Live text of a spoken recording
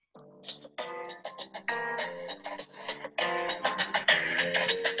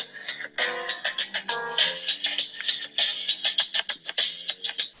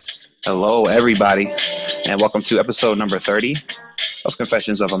Hello, everybody, and welcome to episode number 30 of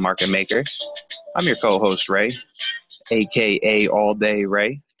Confessions of a Market Maker. I'm your co host, Ray, aka All Day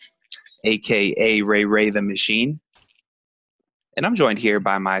Ray, aka Ray Ray the Machine. And I'm joined here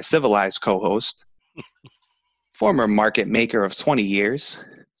by my civilized co host, former market maker of 20 years.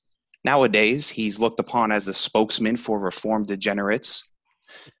 Nowadays, he's looked upon as a spokesman for reformed degenerates,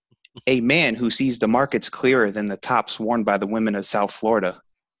 a man who sees the markets clearer than the tops worn by the women of South Florida,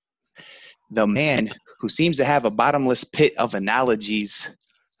 the man who seems to have a bottomless pit of analogies.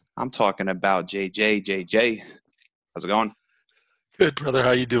 I'm talking about JJ. JJ, how's it going? Good, brother.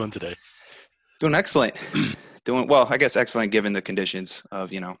 How you doing today? Doing excellent. Doing well, I guess excellent given the conditions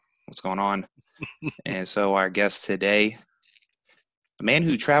of, what's going on. And so our guest today, a man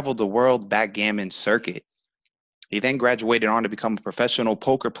who traveled the world backgammon circuit. He then graduated on to become a professional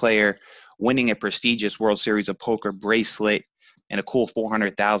poker player, winning a prestigious World Series of Poker bracelet and a cool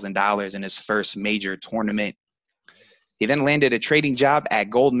 $400,000 in his first major tournament. He then landed a trading job at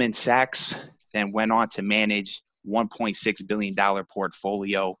Goldman Sachs, then went on to manage $1.6 billion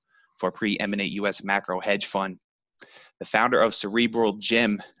portfolio for a preeminent U.S. macro hedge fund. The founder of Cerebral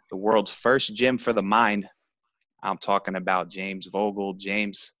Gym, the world's first gym for the mind. I'm talking about James Vogel.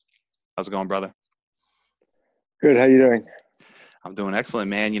 James, how's it going, brother? Good. How you doing? I'm doing excellent,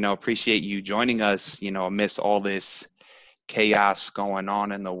 man. Appreciate you joining us, amidst all this chaos going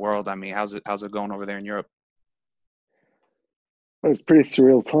on in the world. I mean, how's it going over there in Europe? Well, it's a pretty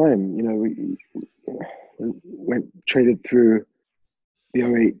surreal time. We traded through the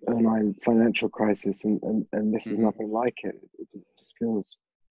 08-09 financial crisis, and this is nothing like it. It just feels,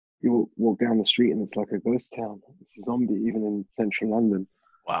 you walk down the street and it's like a ghost town. It's a zombie, even in central London.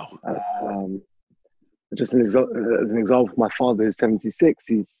 Wow. Just as an example, my father who's 76,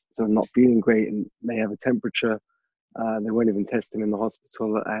 he's sort of not feeling great and may have a temperature. They won't even test him in the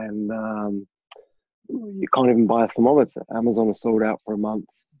hospital, and you can't even buy a thermometer. Amazon is sold out for a month.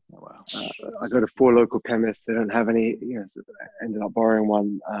 Wow. I go to 4 local chemists. They don't have any. So I ended up borrowing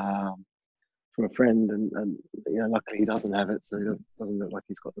one from a friend, and luckily he doesn't have it, so he doesn't look like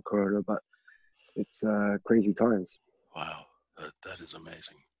he's got the corona. But it's crazy times. Wow. That is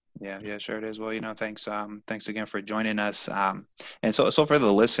amazing. Yeah, sure it is. Well, thanks again for joining us. And so for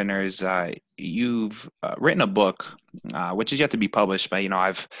the listeners, you've written a book, which is yet to be published, but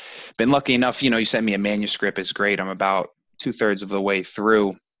I've been lucky enough. You sent me a manuscript. It's great. I'm about 2/3 of the way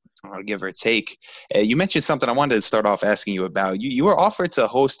through, give or take. You mentioned something I wanted to start off asking you about. You were offered to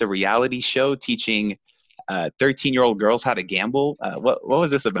host a reality show teaching 13-year-old girls how to gamble. What was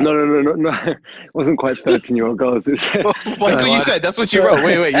this about? No. It wasn't quite 13-year-old girls. That's what you said. That's what you wrote.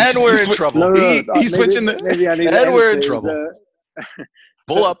 Wait. And we're in trouble. He's switching the. Maybe I need and we're in trouble.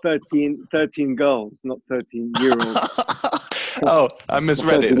 Pull up. 13 girls, not 13-year-olds. Oh, I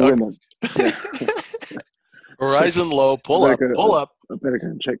misread it. Women. Yeah. Horizon low. Pull up. I better go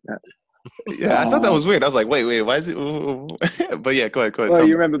and check that. Yeah, I thought that was weird. I was like, wait, why is it? But yeah, go ahead. Well,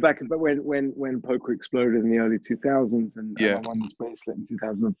 you remember back when poker exploded in the early 2000s, and I won this bracelet in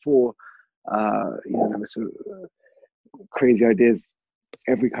 2004. There were sort of crazy ideas,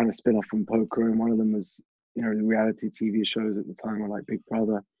 every kind of spin-off from poker, and one of them was, the reality TV shows at the time were like Big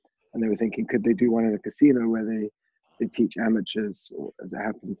Brother, and they were thinking, could they do one in a casino where they teach amateurs, or as it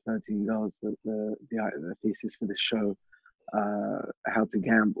happens, 13 girls, the thesis for the show, how to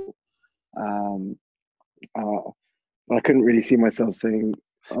gamble. But I couldn't really see myself saying,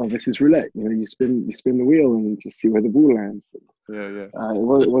 "Oh, this is roulette." You spin the wheel and just see where the ball lands. Yeah. It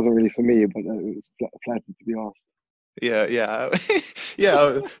wasn't really for me, but it was flattered to be asked. Yeah.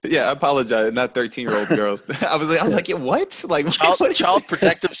 I apologize. Not 13-year-old girls. I was like, yeah, what? Like Child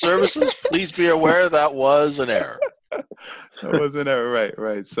Protective Services. Please be aware that was an error. That was an error,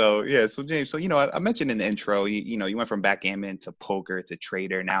 right. So James, I mentioned in the intro, you went from backgammon to poker to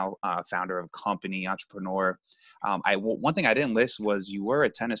trader, now founder of a company, entrepreneur. One thing I didn't list was you were a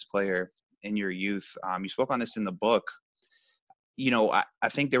tennis player in your youth. You spoke on this in the book. I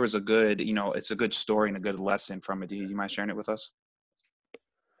think there was a good, it's a good story and a good lesson from it. Do you mind sharing it with us?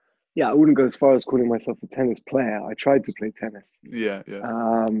 Yeah, I wouldn't go as far as calling myself a tennis player. I tried to play tennis. Yeah.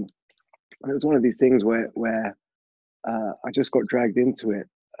 It was one of these things where I just got dragged into it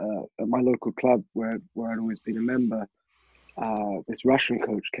at my local club where I'd always been a member. This Russian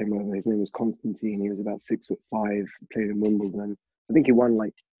coach came over. His name was Konstantin. He was about 6'5", played in Wimbledon. I think he won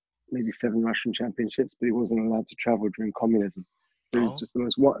like maybe 7 Russian championships, but he wasn't allowed to travel during communism. So he was just the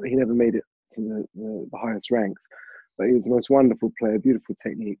most. He never made it to the highest ranks, but he was the most wonderful player, beautiful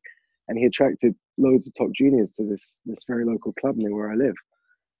technique, and he attracted loads of top juniors to this very local club near where I live.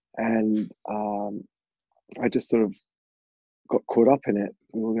 And I just sort of got caught up in it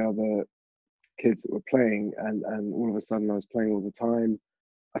with all the other kids that were playing, and all of a sudden I was playing all the time.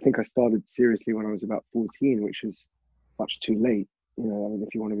 I think I started seriously when I was about 14, which is much too late. You know, I mean,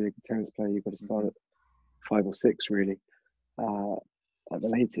 if you want to be a good tennis player, you've got to start at 5 or 6, really, at the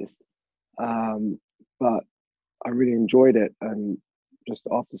latest. But I really enjoyed it, and just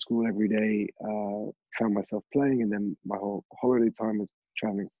after school every day, found myself playing, and then my whole holiday time was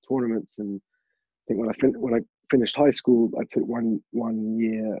traveling to tournaments. And I think when I finished high school, I took one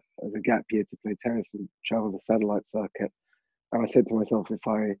year as a gap year to play tennis and travel the satellite circuit. And I said to myself, if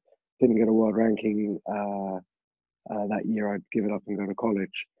I didn't get a world ranking that year, I'd give it up and go to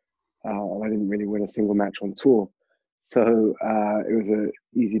college. And I didn't really win a single match on tour, so it was an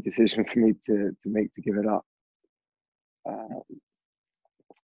easy decision for me to make to give it up,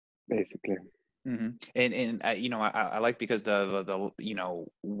 basically. Mm-hmm. And you know, I like because the you know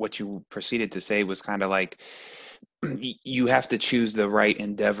what you proceeded to say was kind of like you have to choose the right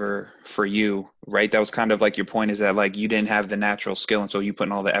endeavor for you, right? That was kind of like your point, is that like you didn't have the natural skill, and so you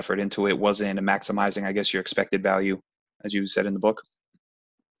putting all the effort into it wasn't maximizing, I guess, your expected value, as you said in the book.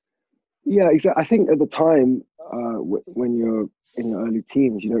 Yeah, exactly. I think at the time, when you're in your early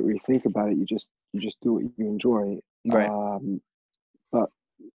teens, you don't really think about it. You just do what you enjoy. Right. But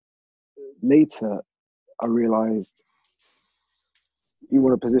later, I realized you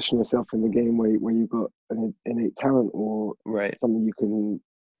want to position yourself in the game where you've got an innate talent or Right. something you can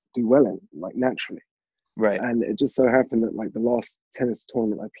do well in, like naturally. Right. And it just so happened that like the last tennis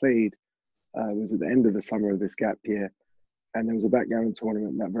tournament I played was at the end of the summer of this gap year, and there was a backgammon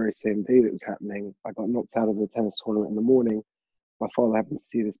tournament that very same day that was happening. I got knocked out of the tennis tournament in the morning. My father happened to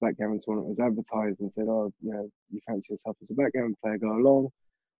see this backgammon tournament was advertised and said, "Oh, you know, you fancy yourself as a backgammon player? Go along."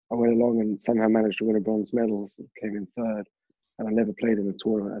 I went along and somehow managed to win a bronze medal, so came in third. And I never played in a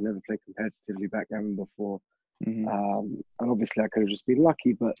tournament. I never played competitively backgammon before. Mm-hmm. And obviously I could have just been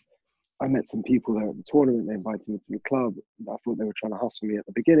lucky, but I met some people there at the tournament. They invited me to the club. I thought they were trying to hustle me at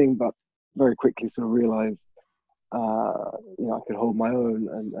the beginning, but very quickly sort of realized, you know, I could hold my own,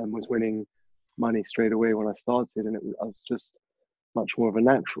 and was winning money straight away when I started. And I was just much more of a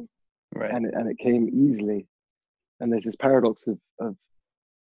natural. Right. And it came easily. And there's this paradox of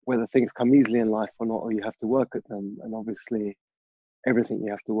whether things come easily in life or not, or you have to work at them. And obviously everything you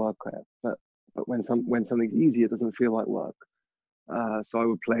have to work at. But when something's easy, it doesn't feel like work. So I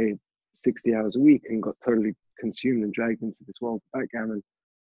would play 60 hours a week and got totally consumed and dragged into this world of backgammon.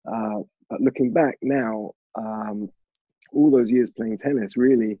 But looking back now, all those years playing tennis,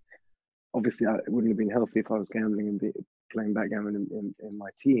 really, obviously, it wouldn't have been healthy if I was gambling and playing backgammon in my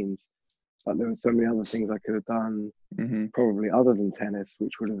teens. But there were so many other things I could have done, Mm-hmm. probably other than tennis,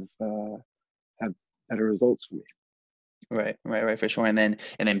 which would have had better results for me. Right, for sure. And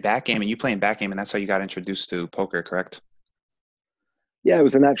then backgammon, you playing backgammon, that's how you got introduced to poker, correct? Yeah, it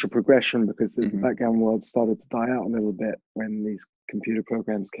was a natural progression because the Mm-hmm. backgammon world started to die out a little bit when these computer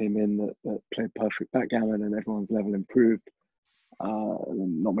programs came in that played perfect backgammon, and everyone's level improved.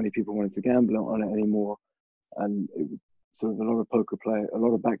 Not many people wanted to gamble on it anymore, and it was sort of a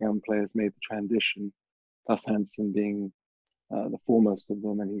lot of backgammon players made the transition. Plus Hansen being the foremost of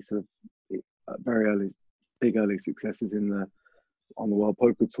them, and he sort of very big early successes on the World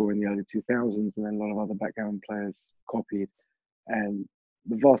Poker Tour in the early 2000s, and then a lot of other backgammon players copied. And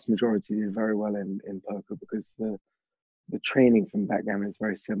the vast majority did very well in poker because the training from backgammon is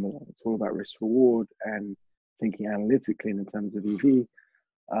very similar. It's all about risk reward and thinking analytically in terms of EV.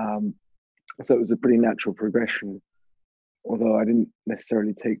 So it was a pretty natural progression, although I didn't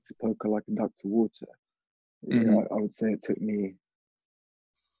necessarily take to poker like a duck to water. Mm-hmm. You know, I would say it took me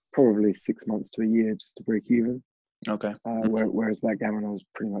probably 6 months to a year just to break even. Okay. Whereas backgammon, I was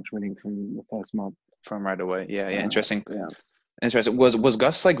pretty much winning from the first month. From right away. Yeah. Interesting. Yeah. Interesting. Was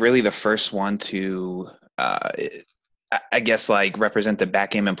Gus like really the first one to, I guess, like represent the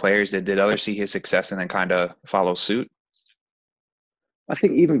backgammon players? Did others see his success and then kind of follow suit? I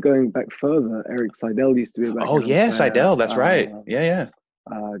think even going back further, Eric Seidel used to be a Oh backgammon yeah, player. Seidel. That's right. Yeah.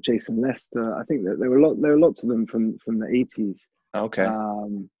 Jason Lester. I think that there were lots of them from the 80s. Okay.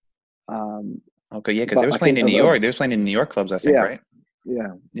 Okay. Yeah, because But they was I playing think in New York. They was playing in New York clubs, I think, yeah, right?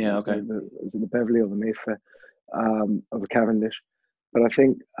 yeah. Yeah. Okay. Was it the Beverly or the Mayfair, or the Cavendish? But I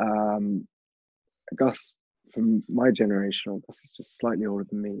think Gus, from my generation, or Gus is just slightly older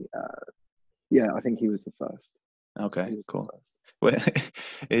than me. Yeah, I think he was the first. Okay. Cool.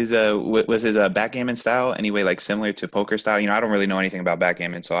 Was his backgammon style anyway like similar to poker style? You know, I don't really know anything about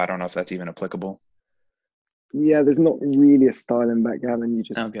backgammon, so I don't know if that's even applicable. Yeah, there's not really a style in backgammon. You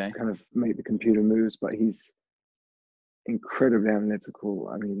just Okay. kind of make the computer moves, but he's incredibly analytical.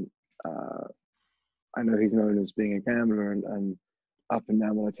 I mean, I know he's known as being a gambler and up and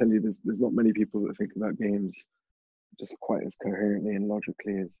down. When I tell you, there's not many people that think about games just quite as coherently and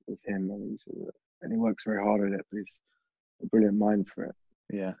logically as him. I mean, and he works very hard at it, but he's a brilliant mind for it.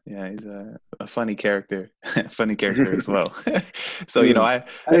 Yeah, he's a funny character, funny character as well. So And it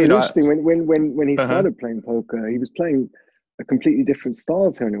was interesting when he uh-huh. started playing poker, he was playing a completely different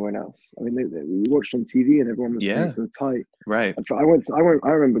style to anyone else. I mean, we watched on TV and everyone was playing Yeah, so tight. right. I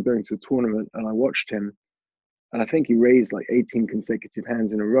remember going to a tournament and I watched him, and I think he raised like 18 consecutive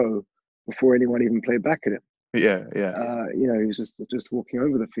hands in a row before anyone even played back at him. Yeah. He was just walking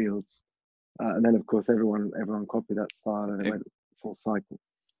over the fields, and then of course everyone copied that style and it went full cycle.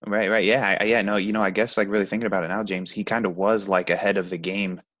 Right. Yeah. No, I guess like really thinking about it now, James, he kind of was like ahead of the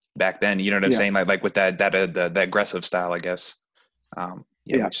game back then. You know what I'm Yeah, saying? Like with that aggressive style, I guess. Yeah,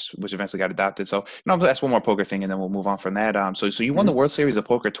 yeah. which eventually got adopted. So, that's one more poker thing, and then we'll move on from that. So you won the Mhm. World Series of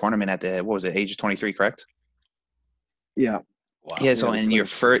Poker tournament at the what was it, age of 23, correct? Yeah, Yeah. Wow. So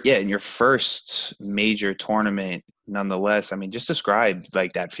yeah, in your first major tournament, nonetheless, I mean, just describe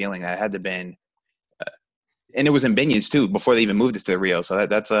like that feeling. That had to been, and it was in Binions too before they even moved it to Rio. So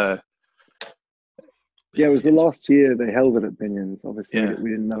that's a yeah. It was the last year they held it at Binions. Obviously, yeah.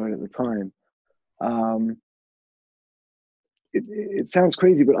 we didn't know it at the time. Um, it sounds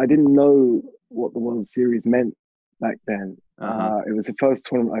crazy, but I didn't know what the World Series meant back then. Uh-huh. It was the first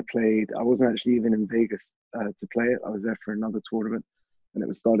tournament I played. I wasn't actually even in Vegas to play it. I was there for another tournament, and it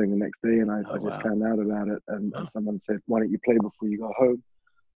was starting the next day. And I Oh, just wow. found out about it, and Huh. someone said, "Why don't you play before you go home?"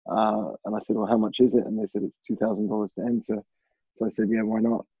 And I said, "Well, how much is it?" And they said it's $2,000 to enter. So I said, "Yeah, why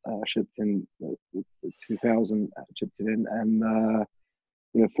not?" I shipped in the 2,000, chipped it in, and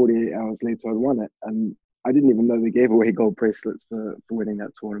 48 hours later, I'd won it. And I didn't even know they gave away gold bracelets for winning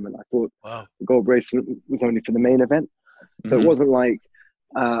that tournament. I thought Wow. the gold bracelet was only for the main event. So it Hmm. wasn't like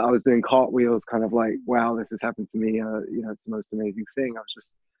I was doing cartwheels, kind of like, wow, this has happened to me. It's the most amazing thing. I was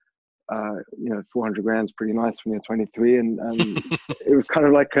just, 400 grand's pretty nice when you're 23. And it was kind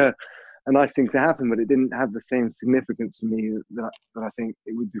of like a nice thing to happen, but it didn't have the same significance for me that I think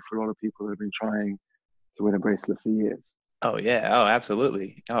it would do for a lot of people that have been trying to win a bracelet for years. Oh yeah. Oh,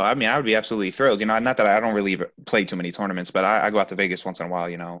 absolutely. Oh, I mean, I would be absolutely thrilled. Not that I don't really play too many tournaments, but I go out to Vegas once in a while.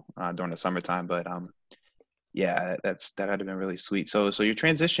 During the summertime. But yeah, that had to been really sweet. So your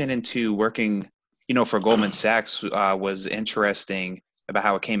transition into working, for Goldman Sachs was interesting about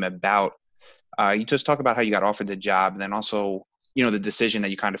how it came about. You just talk about how you got offered the job, and then also, the decision that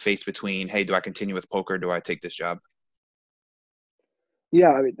you kind of faced between, hey, do I continue with poker? Do I take this job?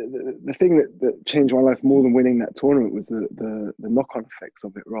 Yeah, I mean, the thing that changed my life more than winning that tournament was the knock-on effects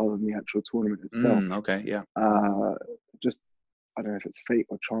of it rather than the actual tournament itself. Okay, yeah. Uh, just, I don't know if it's fate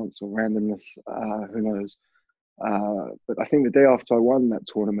or chance or randomness, who knows. But I think the day after I won that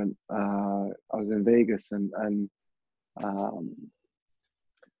tournament, I was in Vegas and um,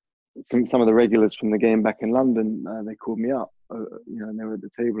 some of the regulars from the game back in London, they called me up, and they were at the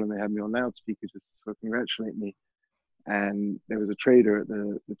table and they had me on loudspeaker just to sort of congratulate me. And there was a trader at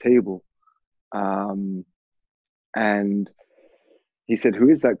the table, um, and he said, "Who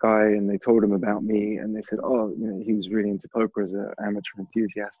is that guy?" And they told him about me, and they said, "Oh, he was really into poker as an amateur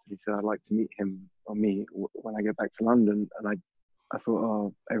enthusiast." And he said, "I'd like to meet him or me when I get back to London." And I thought,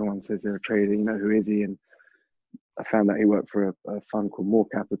 "Oh, everyone says they're a trader. Who is he?" And I found out he worked for a fund called More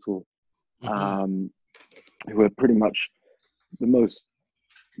Capital, Mhm. um, who are pretty much the most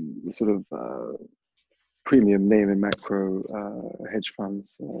sort of premium name in macro hedge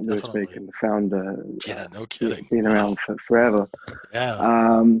funds. Lewis Definitely. Bacon, the founder, Yeah, no kidding. been Wow. around for forever.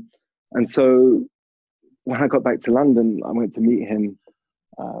 Yeah. And so when I got back to London, I went to meet him.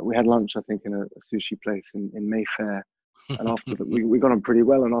 We had lunch, I think, in a sushi place in Mayfair. And after that, we got on pretty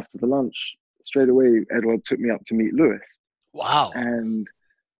well. And after the lunch, straight away, Edward took me up to meet Lewis. Wow. And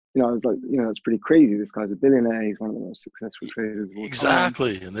I was like, that's pretty crazy. This guy's a billionaire. He's one of the most successful traders of all time.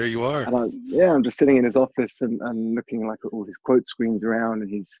 Exactly. And there you are. And I'm just sitting in his office and looking like at all these quote screens around, and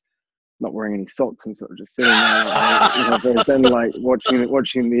he's not wearing any socks and sort of just sitting there, very zen, like watching the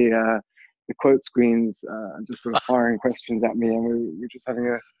quote screens and just sort of firing questions at me, and we were just having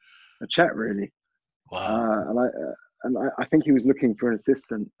a chat really. Wow. And I think he was looking for an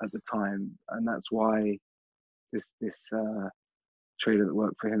assistant at the time, and that's why this trader that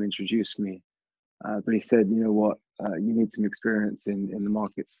worked for him introduced me. But he said, "You know what? You need some experience in the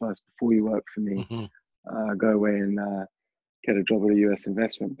markets first before you work for me. Hmm. Go away and get a job at a U.S.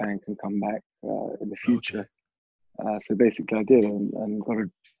 investment bank and come back in the Okay. future." So basically, I did and got a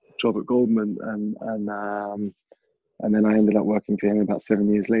job at Goldman, and then I ended up working for him about 7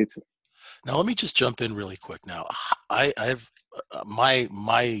 years later. Now let me just jump in really quick. Now, I've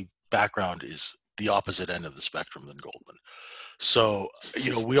my background is the opposite end of the spectrum than Goldman. So,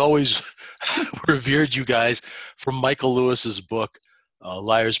 we always revered you guys. From Michael Lewis's book,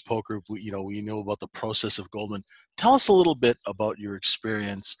 Liar's Poker, we know about the process of Goldman. Tell us a little bit about your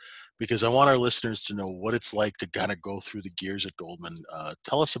experience, because I want our listeners to know what it's like to kind of go through the gears at Goldman.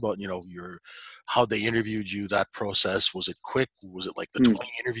 Tell us about, how they interviewed you, that process. Was it quick? Was it like the 20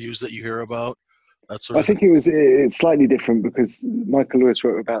 interviews that you hear about? That sort I of think it's slightly different because Michael Lewis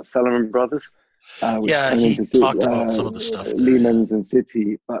wrote about Salomon Brothers, which Yeah, turned he into talked about some of the stuff there. Lehman's and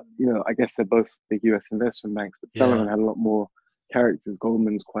Citi. But, I guess they're both big US investment banks, but Yeah. Salomon had a lot more characters.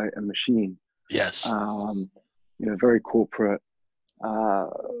 Goldman's quite a machine. Yes. Very corporate.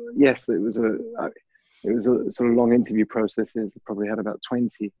 Yes, it was a sort of long interview processes. I probably had about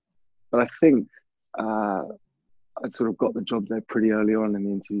 20, but I think I'd sort of got the job there pretty early on in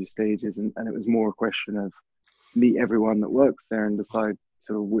the interview stages, and it was more a question of meet everyone that works there and decide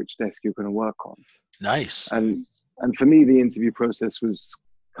sort of which desk you're going to work on. Nice. And for me, the interview process was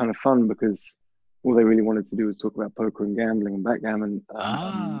kind of fun because all they really wanted to do was talk about poker and gambling and backgammon.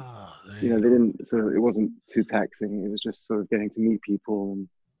 They didn't it wasn't too taxing. It was just sort of getting to meet people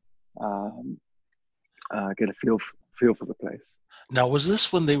and get a feel for the place. Now, was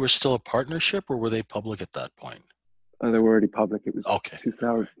this when they were still a partnership, or were they public at that point? They were already public. It was okay.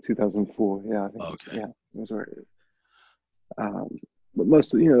 2004. Yeah, I think. Okay. It was already. But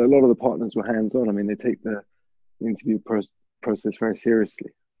most, a lot of the partners were hands-on. I mean, they take the interview process very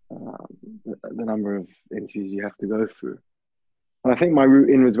seriously. The number of interviews you have to go through. And I think my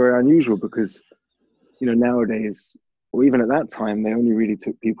route in was very unusual because, nowadays, or even at that time, they only really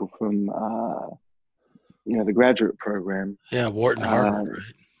took people from, the graduate program. Yeah, Wharton Harvard,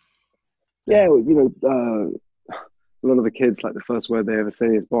 right? Yeah, a lot of the kids, like the first word they ever say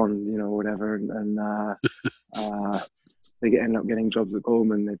is Bond, or whatever, and they end up getting jobs at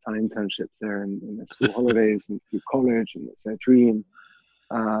Goldman. They've done internships there in their school holidays and through college, and it's their dream.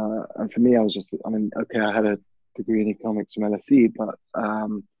 And for me, I had a degree in economics from LSE, but I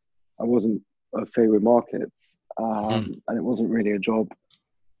wasn't a favorite markets, and it wasn't really a job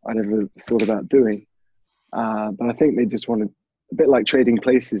I'd ever thought about doing. But I think they just wanted, a bit like Trading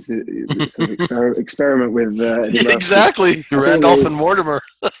Places, sort of experiment with exactly, Randolph and Mortimer.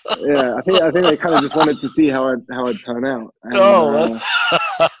 Yeah, I think they kind of just wanted to see how I'd turn out. And,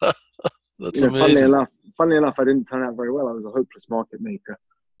 that's amazing. Funnily enough, I didn't turn out very well. I was a hopeless market maker.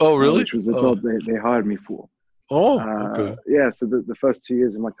 Oh, really? Which was the job they hired me for. Oh, okay. Yeah, so the first 2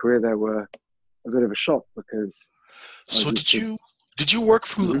 years of my career there were a bit of a shock because. So did you work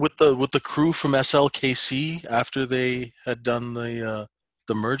with the crew from SLKC after they had done the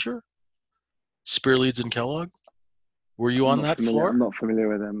merger? Spear Leeds and Kellogg? Were you on that floor? I'm not familiar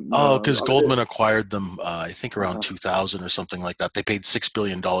with them. Oh, because Goldman acquired them, I think around 2000 or something like that. They paid $6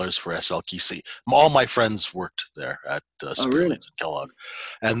 billion for SLKC. All my friends worked there at Spear Leeds and Kellogg.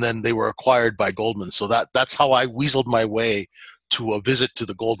 And then they were acquired by Goldman. So that's how I weaseled my way to a visit to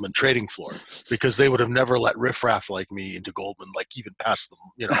the Goldman trading floor, because they would have never let riffraff like me into Goldman, like even past them,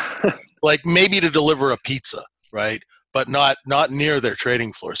 like maybe to deliver a pizza, right? But not near their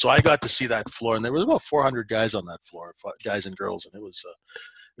trading floor. So I got to see that floor, and there was about 400 guys on that floor, guys and girls, and it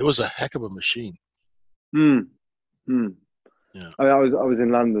was a heck of a machine. Yeah. I was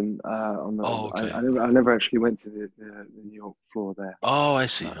in London okay. I never actually went to the New York floor there. Oh, I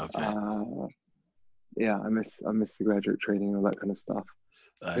see. Okay. Yeah, I miss the graduate training and all that kind of stuff.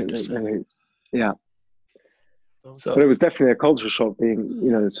 I understand. Yeah. So, but it was definitely a culture shock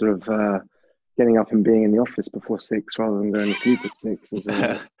being, sort of getting up and being in the office before 6 rather than going to sleep at 6 as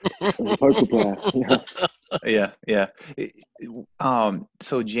a poker player. Yeah.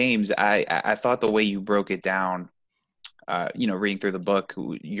 So James, I thought the way you broke it down, reading through the book,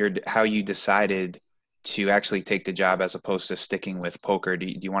 how you decided to actually take the job as opposed to sticking with poker. Do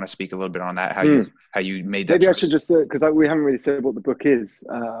you want to speak a little bit on that? How you made that? Maybe I should just because we haven't really said what the book is.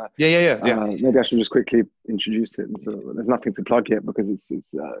 Yeah. Maybe I should just quickly introduce it. And so there's nothing to plug yet because it's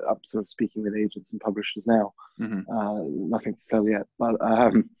up sort of speaking with agents and publishers now. Nothing to sell yet, but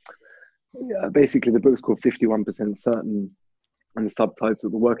basically the book's called 51% Certain, and the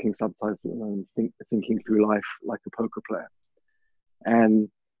working subtitle, Thinking Through Life Like a Poker Player. And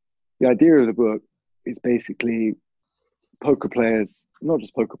the idea of the book is basically poker players, not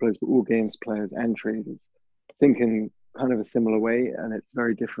just poker players, but all games players and traders, think in kind of a similar way, and it's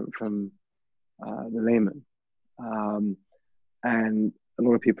very different from the layman. And a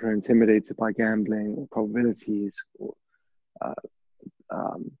lot of people are intimidated by gambling or probabilities, or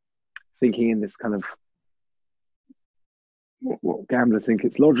thinking in this kind of what gamblers think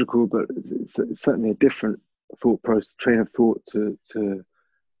it's logical, but it's certainly a different train of thought to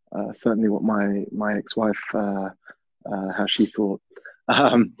certainly what my ex-wife, how she thought.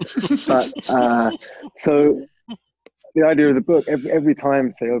 But so the idea of the book, every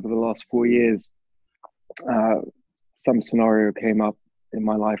time, say over the last 4 years, some scenario came up in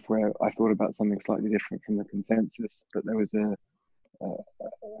my life where I thought about something slightly different from the consensus, but there was a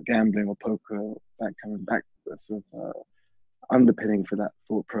gambling or poker back sort of underpinning for that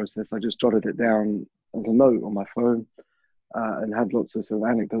thought process. I just jotted it down as a note on my phone, and had lots of sort of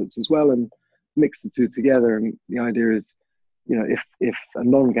anecdotes as well, and mixed the two together. And the idea is, if a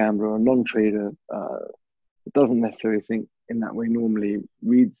non-gambler or a non-trader doesn't necessarily think in that way normally,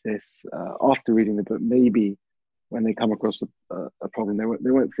 reads this after reading the book, maybe when they come across a problem,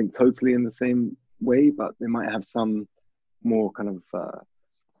 they won't think totally in the same way, but they might have some more kind of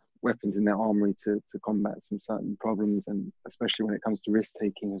weapons in their armory to combat some certain problems, and especially when it comes to risk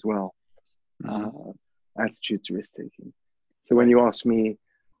taking as well, attitude to risk taking. So when you ask me,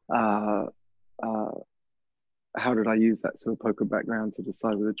 how did I use that sort of poker background to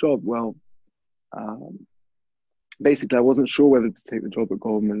decide with a job? Well, basically, I wasn't sure whether to take the job at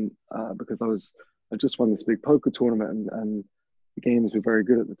Goldman because I just won this big poker tournament, and the games were very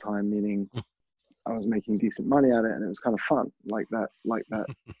good at the time, meaning I was making decent money at it, and it was kind of fun, like that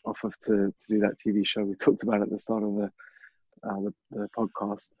offer to do that TV show we talked about at the start of the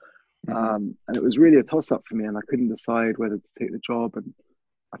podcast. And it was really a toss-up for me, and I couldn't decide whether to take the job. And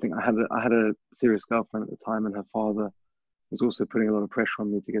I think I had a serious girlfriend at the time, and her father was also putting a lot of pressure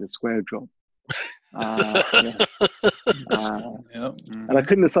on me to get a square job. And I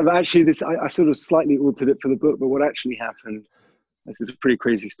couldn't decide. Actually, I sort of slightly altered it for the book, but what actually happened, this is a pretty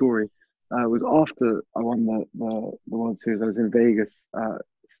crazy story, was after I won the World Series, I was in Vegas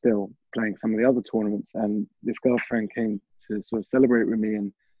still playing some of the other tournaments, and this girlfriend came to sort of celebrate with me,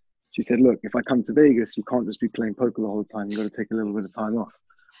 and she said, look, if I come to Vegas, you can't just be playing poker the whole time. You've got to take a little bit of time off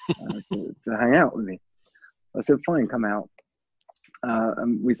to hang out with me. I said, fine, come out.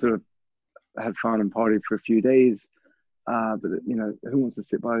 And we sort of had fun and partied for a few days. But, who wants to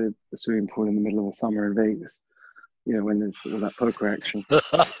sit by the swimming pool in the middle of the summer in Vegas, when there's all that poker action?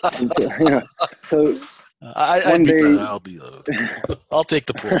 So I'll take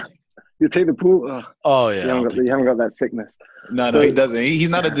the pool. You take the pool? Oh yeah. You haven't got that sickness. No, he doesn't. He's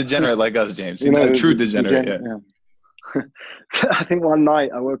not a degenerate like us, James. He's not a true degenerate. Yeah. So I think one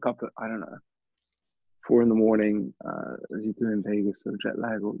night I woke up at, I don't know, 4 a.m, as you do in Vegas, or jet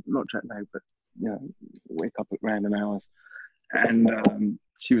lag, or not jet lag, but wake up at random hours, and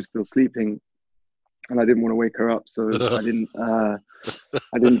she was still sleeping, and I didn't want to wake her up, so I didn't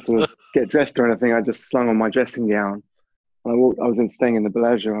sort of get dressed or anything. I just slung on my dressing gown. I was staying in the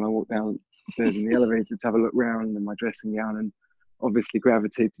Bellagio, and I walked downstairs in the elevator to have a look around in my dressing gown, and obviously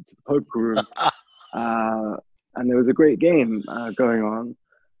gravitated to the poker room. And there was a great game going on,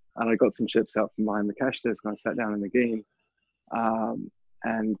 and I got some chips out from behind the cash desk, and I sat down in the game.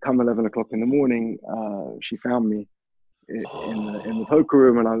 And come 11 o'clock in the morning, she found me in the poker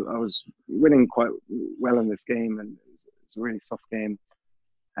room, and I was winning quite well in this game, and it was a really soft game.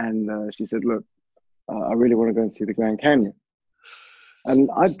 And she said, look, I really want to go and see the Grand Canyon.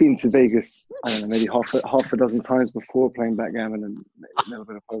 And I'd been to Vegas, I don't know, maybe half a dozen times before, playing backgammon and a little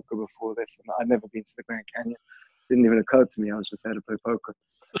bit of poker before this. And I'd never been to the Grand Canyon. It didn't even occur to me. I was just there to play poker.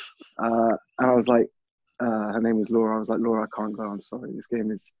 And I was like, her name was Laura. I was like, Laura, I can't go. I'm sorry. This game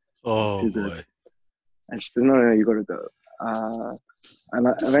is too good. Boy. And she said, no, you got to go. And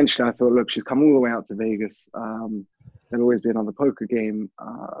eventually I thought, look, she's come all the way out to Vegas. There'll always be another poker game.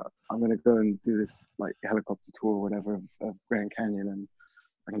 I'm going to go and do this like helicopter tour or whatever of Grand Canyon, and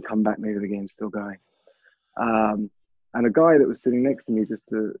I can come back, maybe the game's still going. And a guy that was sitting next to me,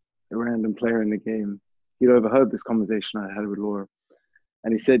 just a random player in the game, he'd overheard this conversation I had with Laura.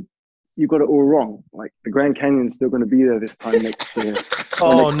 And he said, you got it all wrong. Like, the Grand Canyon's still going to be there this time next year.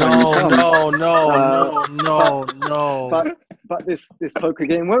 No. But this poker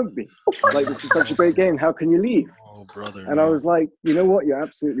game won't be. Like, this is such a great game. How can you leave? Oh, brother. And I was like, you know what? You're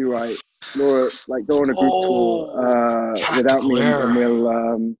absolutely right. Laura, like, go on a group tour without me, and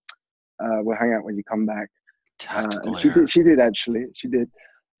we'll hang out when you come back. And she did actually. She did.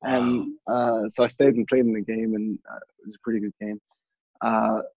 Wow. And so I stayed and played in the game, and it was a pretty good game.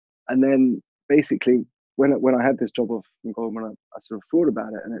 And then basically, when I had this job off from Goldman, I sort of thought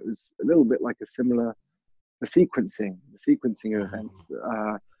about it, and it was a little bit like the sequencing of events.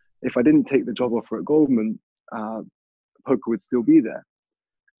 If I didn't take the job offer at Goldman, poker would still be there.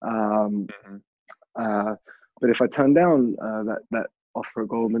 But if I turned down that offer at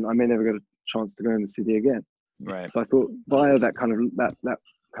Goldman, I may never get a chance to go in the city again. Right. So I thought, via that kind of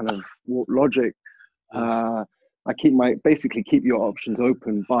logic, basically keep your options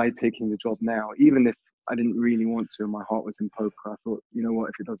open by taking the job now, even if I didn't really want to and my heart was in poker. I thought, you know what,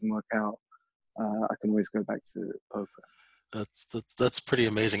 if it doesn't work out, I can always go back to poker. That's pretty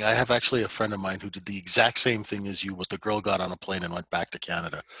amazing. I have actually a friend of mine who did the exact same thing as you, but the girl got on a plane and went back to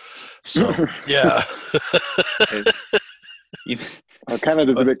Canada. So yeah.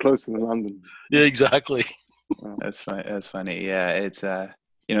 Canada's a bit closer than London. Yeah, exactly. That's funny. That's funny. Yeah, it's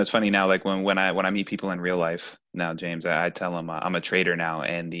it's funny now. Like when I meet people in real life now, James, I tell them I'm a trader now,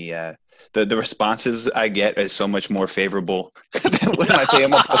 and the responses I get is so much more favorable than when I say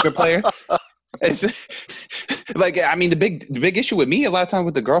I'm a poker player. It's like, I mean, the big issue with me a lot of times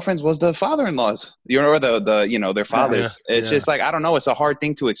with the girlfriends was the father-in-laws, or their fathers. It's just like, I don't know. It's a hard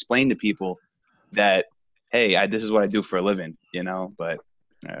thing to explain to people that, hey, this is what I do for a living, but.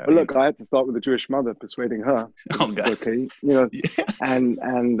 Well, look, I had to start with a Jewish mother, persuading her. Oh God. Okay,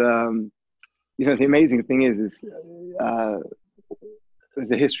 and the amazing thing is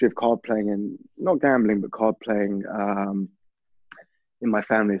there's a history of card playing and not gambling, but card playing in my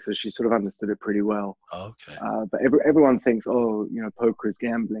family, so she sort of understood it pretty well. Okay. But everyone thinks, poker is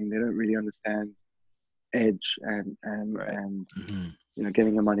gambling. They don't really understand edge and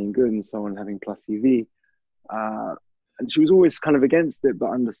getting your money in good and so on, having plus EV. And she was always kind of against it,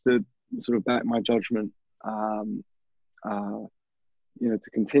 but understood, sort of backed my judgment, to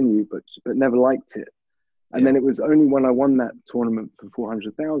continue, but never liked it. And then it was only when I won that tournament for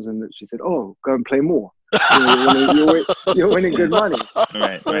 400,000 that she said, "Oh, go and play more. You're winning good money."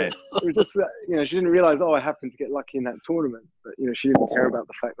 Right. It was just that, she didn't realize, I happened to get lucky in that tournament, but she didn't care about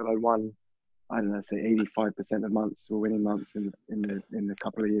the fact that I'd won, I don't know, say 85% of months or winning months in the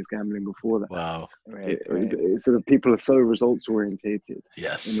couple of years gambling before that. Wow. Right. It's sort of people are so results orientated.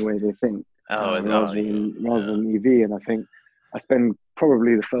 Yes. In the way they think. Rather than EV. And I think I spend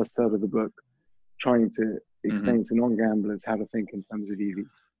probably the first third of the book trying to explain to non-gamblers how to think in terms of EV.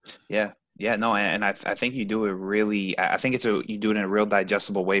 Yeah, no, and I think you do it really. I think you do it in a real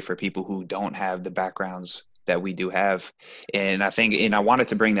digestible way for people who don't have the backgrounds that we do have, and I wanted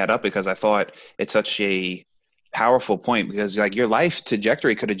to bring that up because I thought it's such a powerful point, because like your life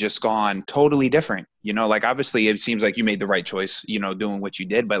trajectory could have just gone totally different. Like obviously it seems like you made the right choice, doing what you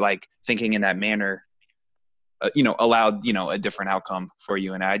did, but like thinking in that manner, allowed, a different outcome for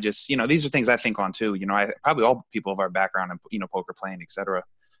you. And I just, these are things I think on too. I probably all people of our background and poker playing, etc.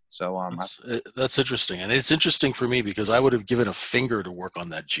 So that's interesting, and it's interesting for me because I would have given a finger to work on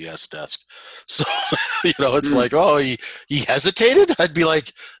that GS desk. So it's like, oh, he hesitated. I'd be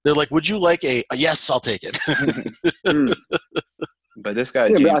like, they're like, would you like a yes? I'll take it. But this guy,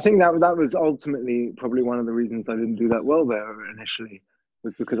 James, but I think that was ultimately probably one of the reasons I didn't do that well there initially,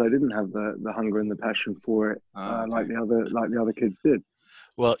 was because I didn't have the hunger and the passion for it, like the other kids did.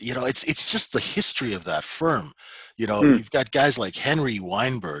 Well, it's just the history of that firm. You've got guys like Henry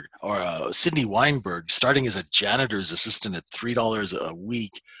Weinberg or Sidney Weinberg starting as a janitor's assistant at $3 a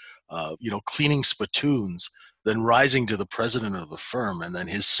week, cleaning spittoons, then rising to the president of the firm, and then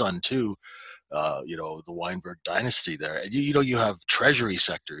his son too. The Weinberg dynasty there. And you have Treasury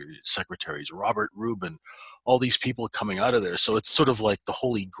secretaries, Robert Rubin, all these people coming out of there. So it's sort of like the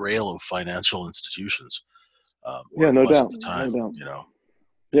holy grail of financial institutions. No doubt.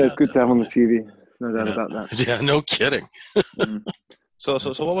 Yeah, it's good to have on the TV. No doubt about that. Yeah, no kidding. So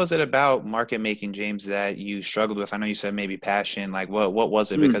what was it about market making, James, that you struggled with? I know you said maybe passion. Like what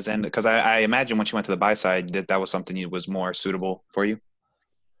was it? Because I imagine once you went to the buy side that was something that was more suitable for you.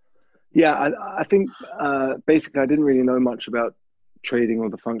 Yeah, I think basically I didn't really know much about trading or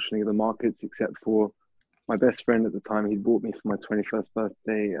the functioning of the markets, except for my best friend at the time. He bought me for my 21st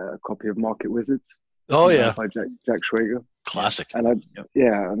birthday a copy of Market Wizards. Oh yeah, by Jack Schwager. Classic. And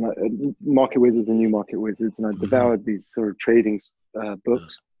Market Wizards and New Market Wizards, and I devoured these sort of trading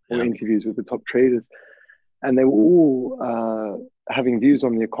books or interviews with the top traders, and they were all having views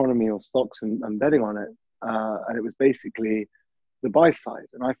on the economy or stocks and betting on it, and it was basically the buy side.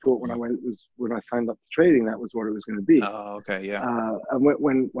 And I thought when I signed up to trading, that was what it was going to be. Oh, okay, yeah. And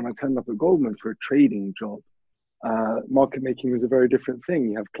when I turned up at Goldman for a trading job, market making was a very different thing.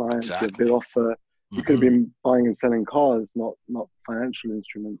 You have clients, you have bid offer. You could have been buying and selling cars, not financial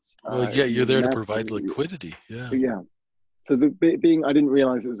instruments. Well, you're there to provide liquidity. Yeah. Yeah. So I didn't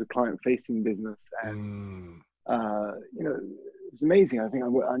realize it was a client-facing business, and it was amazing. I think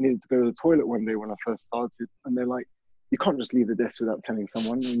I needed to go to the toilet one day when I first started, and they're like, "You can't just leave the desk without telling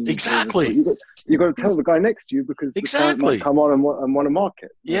someone." Exactly. You got to tell the guy next to you because the client might come on and want to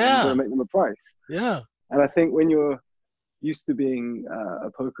market. Yeah. You got to make them a price. Yeah. And I think when you're used to being a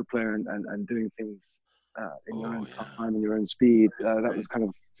poker player and doing things in your own yeah. time and your own speed. That was kind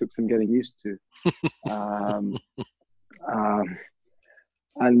of took some getting used to. Um,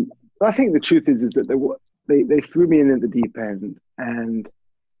 and I think the truth is that they threw me in at the deep end, and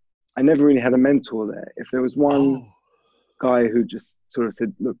I never really had a mentor there. If there was one guy who just sort of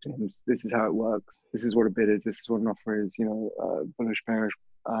said, "Look, James, this is how it works. This is what a bid is. This is what an offer is. Bullish, bearish.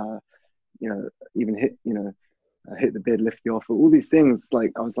 Even hit the bid, lift the offer. All these things.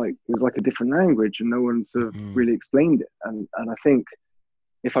 Like I was like, it was like a different language, and no one sort of really explained it. And I think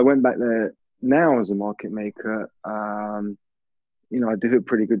if I went back there now as a market maker, I did a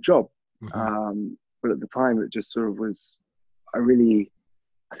pretty good job. But at the time, it just sort of was.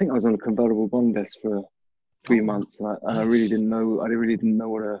 I think I was on a convertible bond desk for 3 months, and I really didn't know. I really didn't know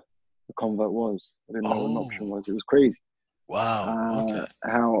what a convert was. I didn't know what an option was. It was crazy. Wow. Okay.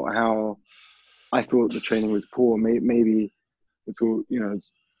 How I thought the training was poor. Maybe it's all. I'm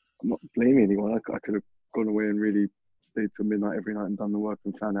not blaming anyone. I could have gone away and really stayed till midnight every night and done the work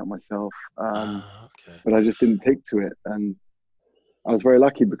and found out myself. But I just didn't take to it, and I was very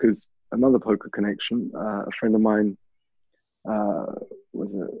lucky because another poker connection, a friend of mine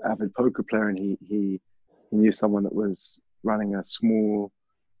was an avid poker player, and he knew someone that was running a small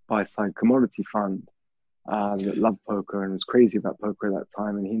buy-side commodity fund that loved poker and was crazy about poker at that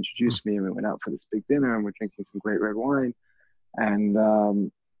time. And he introduced me, and we went out for this big dinner, and we're drinking some great red wine. And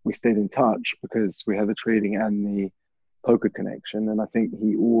we stayed in touch because we had the trading and the poker connection. And I think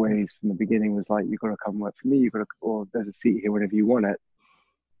he always, from the beginning, was like, "You've got to come work for me. Or there's a seat here whenever you want it."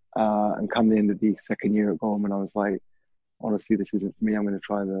 And come the end of the second year at Goldman, I was like, honestly, this isn't for me. I'm going to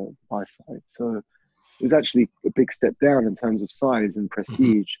try the buy side. So it was actually a big step down in terms of size and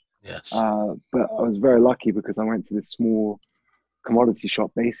prestige. Yes. But I was very lucky because I went to this small commodity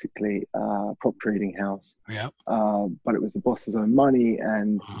shop, basically, prop trading house. Yeah. But it was the boss's own money,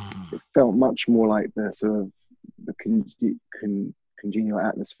 and it felt much more like the sort of the congenial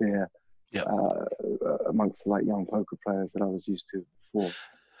atmosphere amongst like young poker players that I was used to before.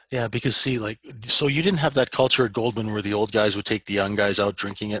 Yeah, because so you didn't have that culture at Goldman where the old guys would take the young guys out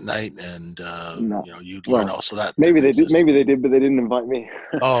drinking at night, and no. You'd learn. So that maybe they did. Maybe they did, but they didn't invite me.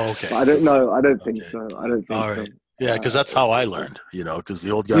 Oh, okay. But I don't know. I don't think so. I don't think All right. so. Yeah, because that's how I learned. Because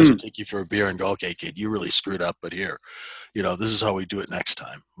the old guys would take you for a beer and go, "Okay, kid, you really screwed up, but here, this is how we do it next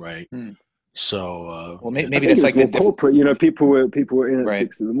time, right?" So well, maybe that's like the corporate. People were in at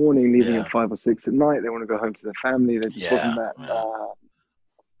 6 a.m, leaving at 5 or 6 at night. They want to go home to their family. There just wasn't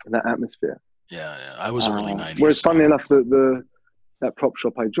that atmosphere. Yeah, I was early 90s. Whereas, funnily enough, that prop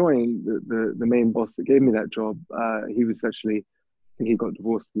shop I joined, the main boss that gave me that job, he was actually, I think he got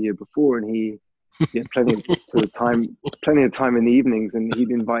divorced the year before, and he had plenty of time in the evenings, and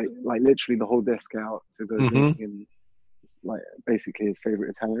he'd invite like literally the whole desk out to go drinking in like basically his favorite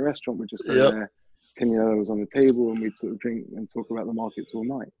Italian restaurant. We'd just go there, $10 was on the table, and we'd sort of drink and talk about the markets all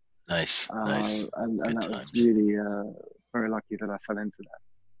night. Nice. And that was really very lucky that I fell into that.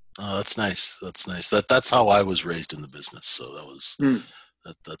 Oh, that's nice. That's nice. That's how I was raised in the business. So that was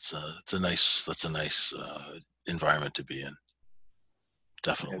that's a nice environment to be in.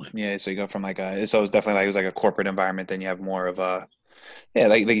 Definitely. Yeah. So you go from so it was definitely it was like a corporate environment. Then you have more of a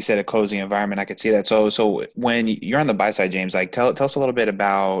like you said, a cozy environment. I could see that. So when you're on the buy side, James, like tell us a little bit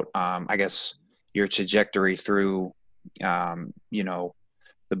about I guess your trajectory through the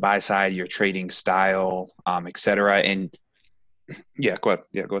buy side, your trading style, et cetera. And go ahead.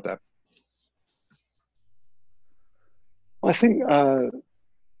 Yeah, go with that. I think,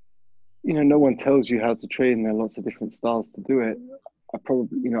 no one tells you how to trade, and there are lots of different styles to do it. I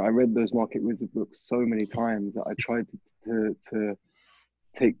probably, I read those Market Wizard books so many times that I tried to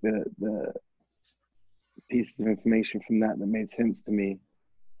take the pieces of information from that made sense to me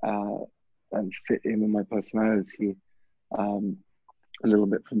and fit in with my personality. A little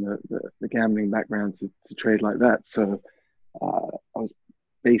bit from the gambling background to trade like that. So I was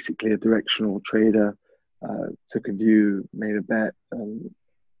basically a directional trader, took a view, made a bet, and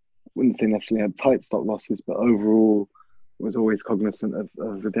wouldn't say necessarily had tight stop losses, but overall was always cognizant of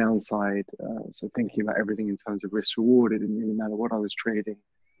the downside. So thinking about everything in terms of risk reward, it didn't really matter what I was trading,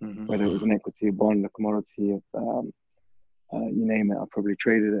 whether it was an equity, a bond, a commodity, you name it, I probably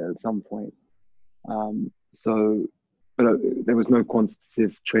traded it at some point. But there was no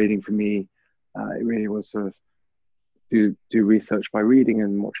quantitative trading for me. It really was sort of do research by reading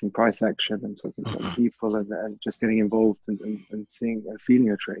and watching price action and talking to other people and just getting involved and seeing and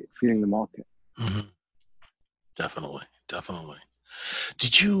feeling a trade, feeling the market. Definitely.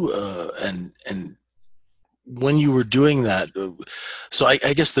 Did you when you were doing that, so I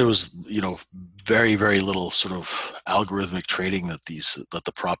guess there was, very, very little sort of algorithmic trading that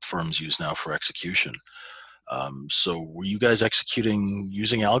the prop firms use now for execution. So were you guys executing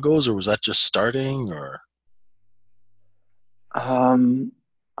using algos, or was that just starting, or?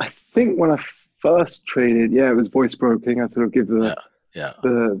 I think when I first traded, yeah, it was voice broking. I sort of give the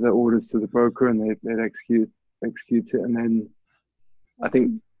orders to the broker, and they'd execute it. And then I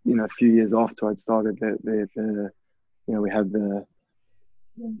think, a few years after I'd started, we had the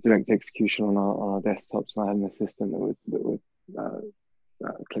direct execution on our desktops, and I had an assistant that would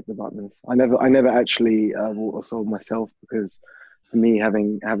click the buttons. I never actually bought or sold myself, because for me,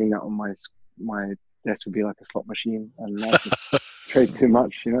 having that on my desk would be like a slot machine, and I just trade too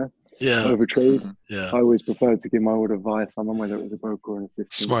much, over trade. Yeah. So I always preferred to give my order via someone, whether it was a broker or an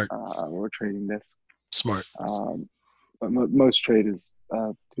assistant. Smart. Or a trading desk. Smart. But most traders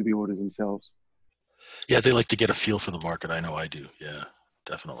do the orders themselves. Yeah, they like to get a feel for the market. I know I do. Yeah,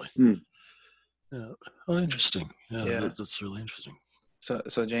 definitely. Yeah. Oh, interesting. Yeah. That's really interesting.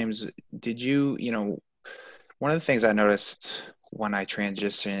 So James, did you, one of the things I noticed when I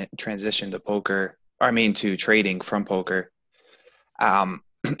transitioned to poker, to trading from poker,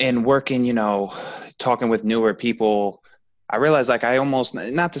 and working, talking with newer people, I realized, like, I almost,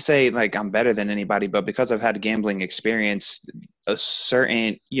 not to say like I'm better than anybody, but because I've had gambling experience, a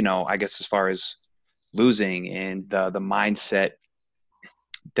certain, I guess as far as losing and the mindset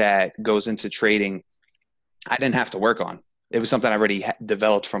that goes into trading, I didn't have to work on. It was something I already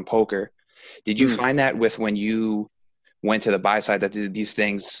developed from poker. Did you find that when you went to the buy side, that these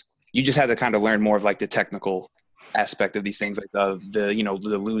things, you just had to kind of learn more of like the technical aspect of these things, like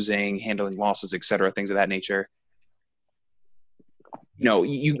the losing, handling losses, et cetera, things of that nature?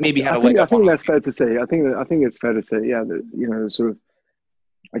 You maybe had a leg up. I think that's fair to say. I think it's fair to say, yeah, that, sort of,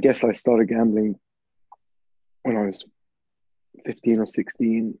 I guess I started gambling when I was 15 or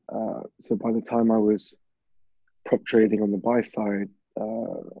 16. So by the time I was prop trading on the buy side,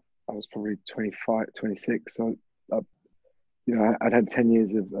 I was probably 25, 26. So, I'd had 10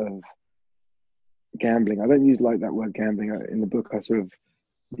 years of gambling. I don't use like that word gambling. In the book, I sort of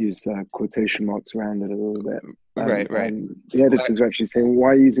use quotation marks around it a little bit. Right. The editors were actually saying, why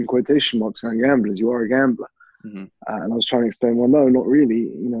are you using quotation marks around gamblers? You are a gambler. Mm-hmm. And I was trying to explain, well, no, not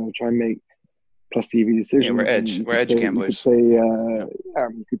really. Try and make plus EV decisions. Yeah, we're edge gamblers.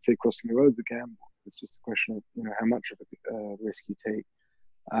 You could say crossing the road's a gamble. It's just a question of, how much of a risk you take.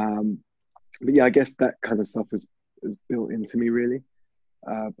 But yeah, I guess that kind of stuff is built into me, really.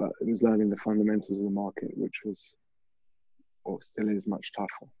 But it was learning the fundamentals of the market, which was, or still is, much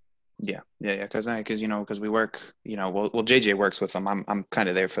tougher. Yeah. Because we work, well, JJ works with them. I'm kind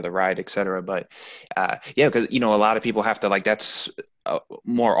of there for the ride, et cetera. But because a lot of people have to, like, that's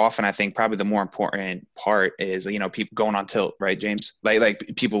more often, I think probably the more important part is, people going on tilt, right, James? Like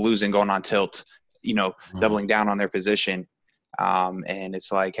people losing, going on tilt, doubling down on their position. And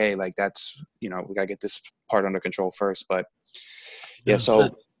it's like, hey, like that's, we gotta get this part under control first. But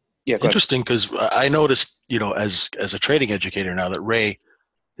interesting, because I noticed, as a trading educator now, that Ray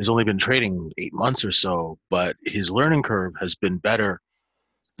has only been trading 8 months or so, but his learning curve has been better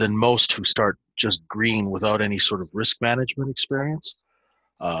than most who start just green without any sort of risk management experience.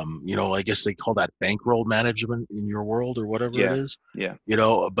 I guess they call that bankroll management in your world, or whatever it is. Yeah.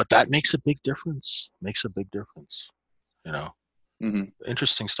 But that makes a big difference. Mm-hmm.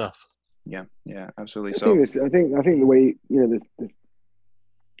 Interesting stuff. Yeah, absolutely. I think the way, there's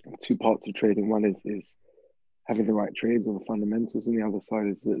two parts of trading. One is having the right trades or the fundamentals, and the other side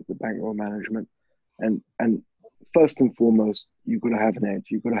is the bankroll management. And first and foremost, you've got to have an edge.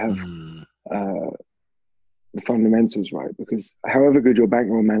 You've got to have the fundamentals right, because however good your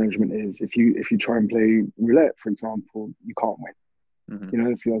bankroll management is, if you try and play roulette, for example, you can't win. Mm-hmm.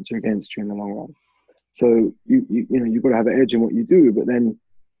 If the odds are against you in the long run. So you've got to have an edge in what you do, but then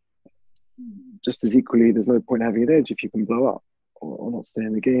just as equally, there's no point having an edge if you can blow up or not stay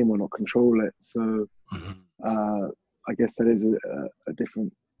in the game or not control it. So I guess that is a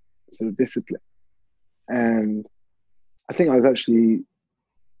different sort of discipline. And I think I was actually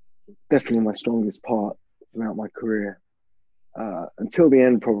definitely my strongest part throughout my career, until the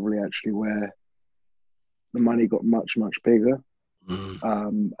end, probably, actually, where the money got much, much bigger.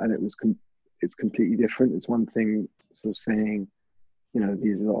 And it's completely different. It's one thing sort of saying,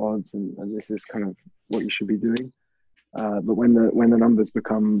 these are the odds and this is kind of what you should be doing. But when the numbers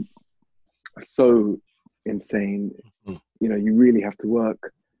become so insane, you really have to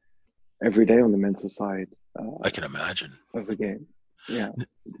work every day on the mental side. I can imagine. Of the game. Yeah.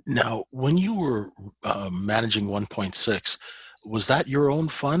 Now, when you were managing 1.6, Was that your own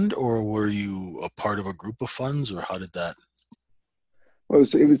fund, or were you a part of a group of funds, or how did that? Well,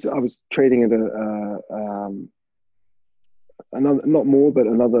 it was. I was trading at another, not more, but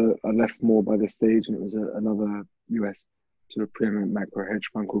another. I left more by this stage, and it was another US sort of preeminent macro hedge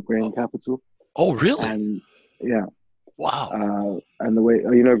fund called Graham Capital. Oh, really? And yeah, Wow. and the way,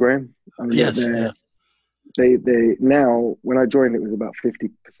 you know Graham, I mean, Yes. Yeah. they now, when I joined, it was about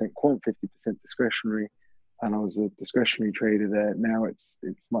 50% quant, 50% discretionary, and I was a discretionary trader there. Now it's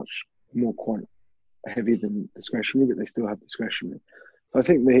much more quant heavy than discretionary, but they still have discretionary. So I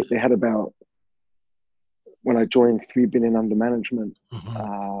think they had about, when I joined, 3 billion under management,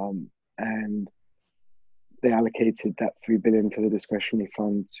 and they allocated that 3 billion for the discretionary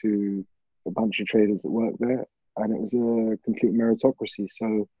fund to a bunch of traders that work there, and it was a complete meritocracy.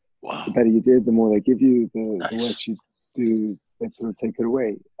 So Wow. the better you did, the more they give you. The Nice. worse you do, they sort of take it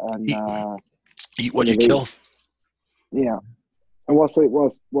away. And eat what you kill. Yeah. And whilst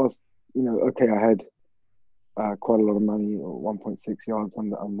okay, I had quite a lot of money, or 1.6 yards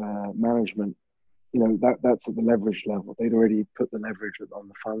under management. That's at the leverage level. They'd already put the leverage on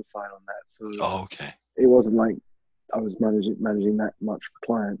the fund side on that. So okay. It wasn't like I was managing that much for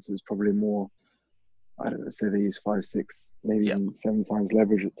clients. It was probably more, I don't know, say they use 5, 6, maybe even 7 times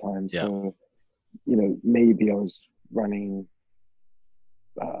leverage at times. Yeah. So, maybe I was running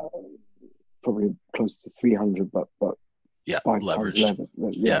probably close to 300, but 5 leverage. times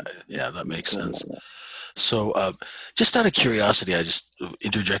leverage. Yeah, that makes sense. So just out of curiosity, I just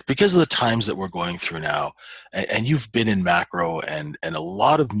interject, because of the times that we're going through now, and you've been in macro, and a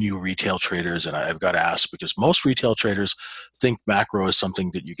lot of new retail traders, and I've got to ask, because most retail traders think macro is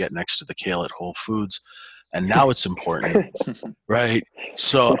something that you get next to the kale at Whole Foods, and now it's important, right?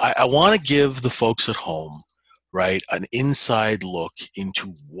 So I want to give the folks at home, right, an inside look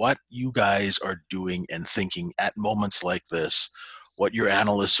into what you guys are doing and thinking at moments like this, what your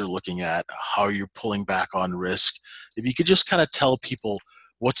analysts are looking at, how you're pulling back on risk. If you could just kind of tell people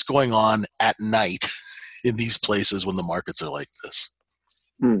what's going on at night in these places when the markets are like this.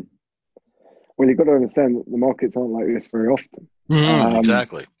 Well, you've got to understand that the markets aren't like this very often.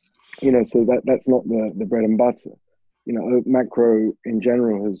 Exactly. So that's not the bread and butter. Macro in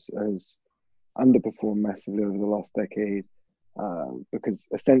general has underperformed massively over the last decade, because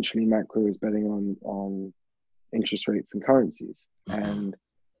essentially macro is betting on interest rates and currencies, and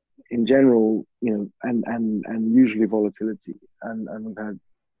in general, and usually volatility, and we've had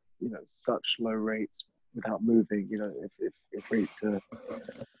such low rates without moving. If rates are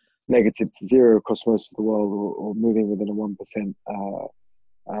negative to zero across most of the world, or moving within a 1%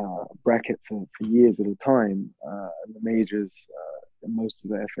 bracket for years at a time, and the majors, and most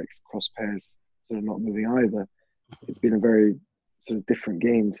of the FX cross pairs sort of not moving either, it's been a very sort of different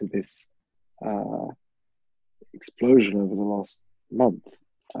game to this explosion over the last month,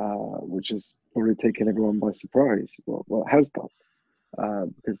 which has probably taken everyone by surprise. Well, it has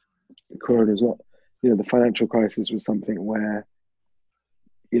done, because Corona is not, the financial crisis was something where,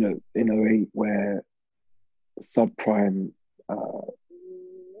 in 08, where subprime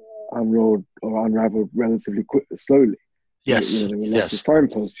unraveled relatively relatively Yes. There were lots of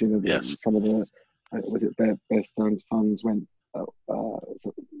signposts. Some of the was it Bear Stearns funds went,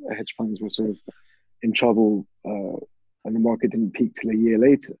 hedge funds were sort of in trouble, and the market didn't peak till a year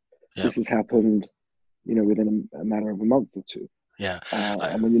later. Yep. This has happened, within a matter of a month or two. Yeah.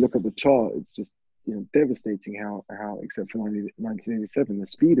 And when you look at the chart, it's just devastating how except for 1987, the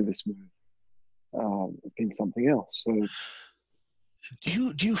speed of this move has been something else. So.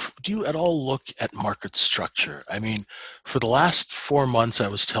 Do you at all look at market structure? I mean, for the last 4 months, I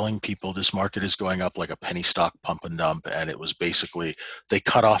was telling people this market is going up like a penny stock pump and dump, and it was basically they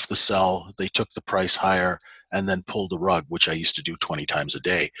cut off the sell, they took the price higher, and then pulled the rug, which I used to do 20 times a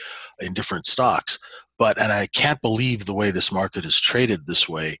day in different stocks. And I can't believe the way this market is traded this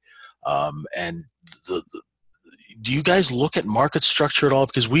way. And do you guys look at market structure at all?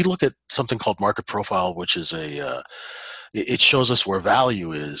 Because we look at something called market profile, which is it shows us where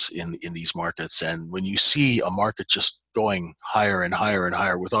value is in these markets. And when you see a market just going higher and higher and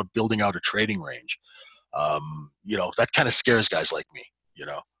higher without building out a trading range, that kind of scares guys like me.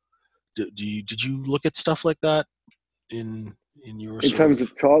 Did you look at stuff like that in your in terms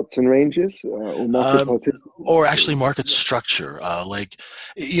of charts and ranges, or market or actually market structure?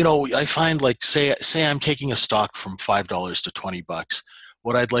 I find, like, say I'm taking a stock from $5 to $20.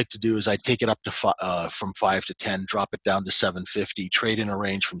 What I'd like to do is I take it up to from 5 to 10, drop it down to 750, trade in a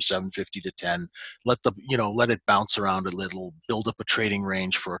range from 750 to 10, let it bounce around a little, build up a trading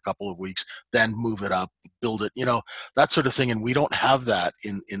range for a couple of weeks, then move it up, build it, that sort of thing. And we don't have that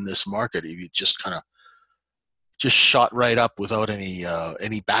in this market. You just kind of just shot right up without any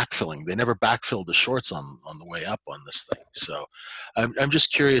backfilling. They never backfilled the shorts on the way up on this thing. So I'm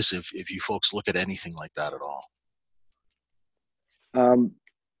just curious if you folks look at anything like that at all.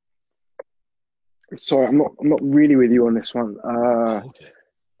 Sorry, I'm not really with you on this one. Okay.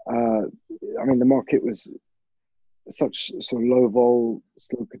 I mean, the market was such sort of low vol,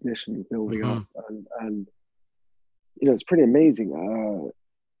 slow conditions building up, and it's pretty amazing.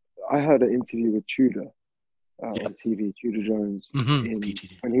 I heard an interview with Tudor on TV, Tudor Jones, when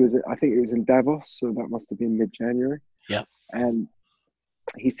he was, I think it was in Davos, so that must have been mid-January. Yeah, and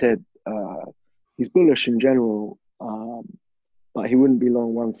he said he's bullish in general, but he wouldn't be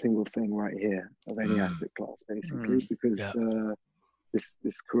long one single thing right here of any asset class, basically, because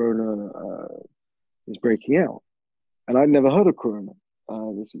this corona is breaking out. And I'd never heard of corona.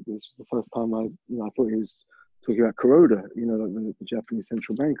 This was the first time I thought he was talking about Kuroda, like the Japanese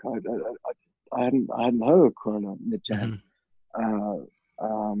central bank. I hadn't heard of corona mid-Jan.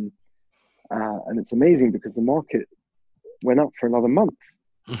 And it's amazing because the market went up for another month,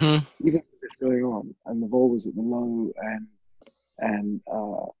 even with this going on, and the vol was at the low, and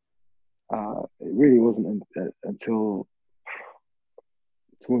it really wasn't until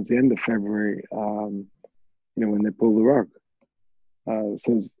towards the end of February, when they pulled the rug.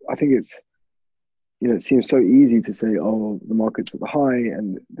 So I think it's, it seems so easy to say, oh, the market's at the high,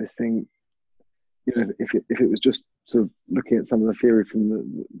 and this thing, if it was just sort of looking at some of the theory from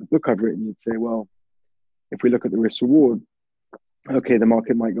the book I've written, you'd say, well, if we look at the risk reward, okay, the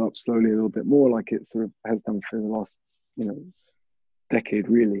market might go up slowly a little bit more, like it sort of has done for the last, decade,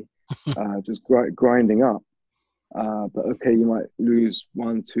 really, just grinding up. But okay, you might lose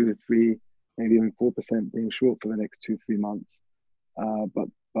 1, 2, 3, maybe even 4% being short for the next 2-3 months.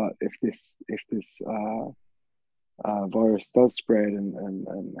 But if this virus does spread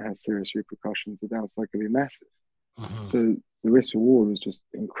and has serious repercussions, the downside can be massive. So the risk reward was just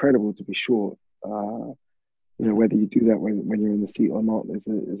incredible to be short. Whether you do that when you're in the seat or not is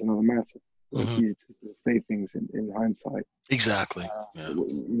another matter. It's easy to say things in hindsight. Exactly.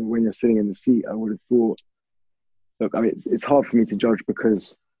 When you're sitting in the seat, I would have thought, look, I mean, it's hard for me to judge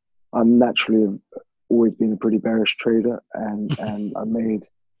because I'm naturally always been a pretty bearish trader, and I made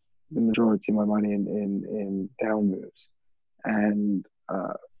the majority of my money in down moves. And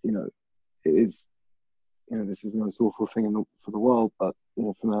it is, this is the most awful thing for the world, but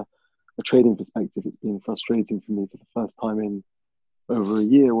from a trading perspective, it's been frustrating for me for the first time in over a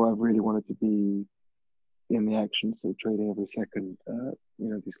year, where I've really wanted to be in the action, so trading every second,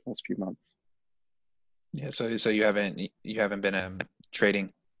 these last few months. Yeah, so you haven't been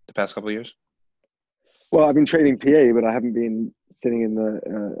trading the past couple of years? Well, I've been trading PA, but I haven't been sitting in the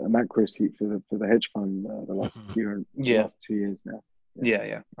macro seat for the hedge fund the last year, the last 2 years now.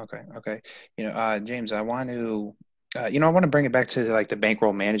 Yeah. Okay. James, I want to, I want to bring it back to like the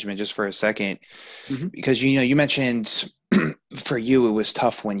bankroll management just for a second, because you mentioned for you it was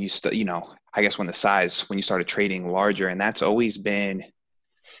tough when I guess when you started trading larger, and that's always been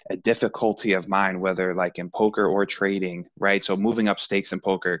a difficulty of mine, whether like in poker or trading, right? So moving up stakes in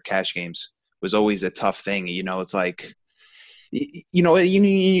poker, cash games was always a tough thing. It's like,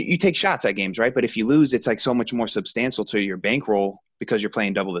 you take shots at games, right? But if you lose, it's like so much more substantial to your bankroll because you're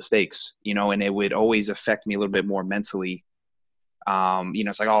playing double the stakes, and it would always affect me a little bit more mentally.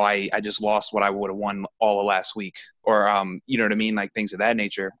 It's like, oh, I just lost what I would have won all of last week, or, you know what I mean? Like things of that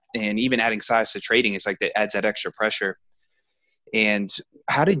nature. And even adding size to trading, it's like that adds that extra pressure. And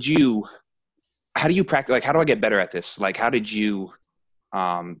how do you practice? Like, how do I get better at this? Like, how did you,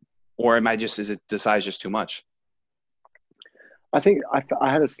 or is it the size just too much? I think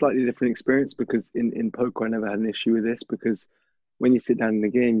I had a slightly different experience because in poker, I never had an issue with this, because when you sit down in the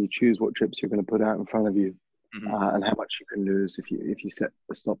game, you choose what chips you're going to put out in front of you, and how much you can lose if you set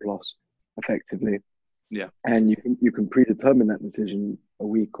a stop loss effectively. Yeah. And you can predetermine that decision a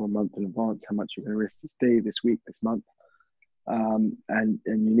week or a month in advance, how much you're going to risk this day, this week, this month. And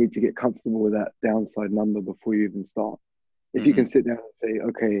you need to get comfortable with that downside number before you even start. If you can sit down and say,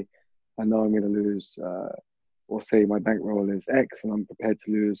 okay, I know I'm going to lose, or say my bankroll is X and I'm prepared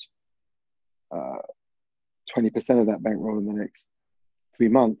to lose 20% of that bankroll in the next 3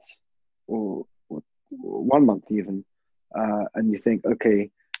 months, or 1 month even, and you think, okay,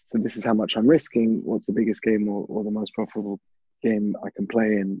 so this is how much I'm risking, what's the biggest game or the most profitable game I can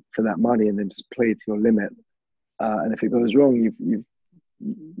play in for that money, and then just play to your limit. And if it goes wrong, you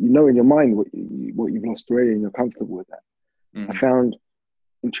know in your mind what you've lost already, and you're comfortable with that. I found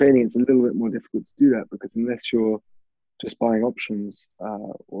in trading it's a little bit more difficult to do that, because unless you're just buying options,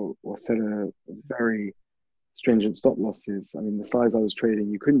 or set a very stringent stop losses. I mean, the size I was trading,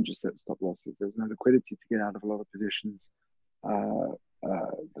 you couldn't just set stop losses. There was no liquidity to get out of a lot of positions that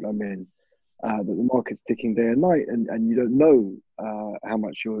I'm in. That the market's ticking day and night, and you don't know how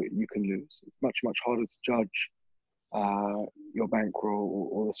much you can lose. It's much harder to judge your bankroll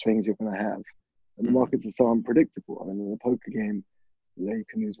or the swings you're going to have. And the markets are so unpredictable. I mean, in a poker game, you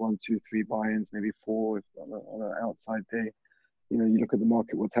can lose 1, 2, 3 buy-ins, maybe 4 on an outside day. You look at the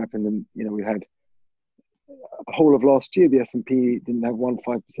market, what's happened, and we had the whole of last year, the S&P didn't have 1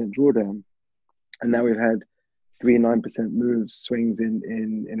 5% drawdown, and now we've had 3 9% moves, swings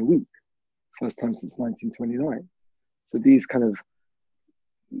in a week. First time since 1929. So these kind of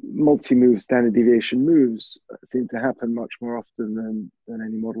multi-move standard deviation moves seem to happen much more often than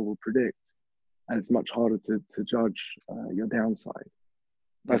any model will predict. And it's much harder to judge your downside.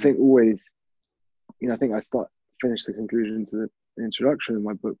 But I think always, I think I finish the conclusion to the introduction of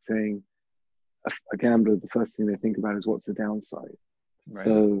my book saying a gambler, the first thing they think about is what's the downside. Right.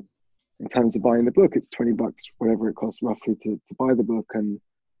 So in terms of buying the book, it's $20, whatever it costs roughly to buy the book, and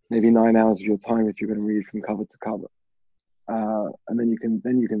maybe 9 hours of your time if you're going to read from cover to cover. And then you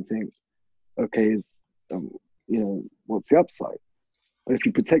can think, okay, what's the upside? But if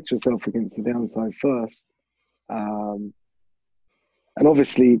you protect yourself against the downside first, and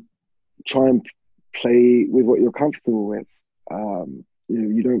obviously try and play with what you're comfortable with.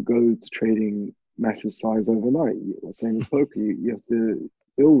 You don't go to trading massive size overnight. Same as poker, you have to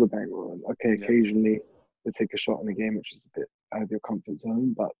build the bankroll. Okay, occasionally you take a shot in a game which is a bit out of your comfort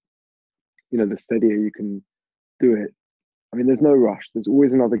zone, but the steadier you can do it. I mean, there's no rush. There's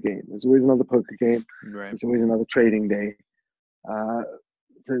always another game. There's always another poker game. Right. There's always another trading day.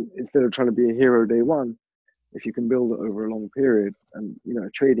 So instead of trying to be a hero day one, if you can build it over a long period, and a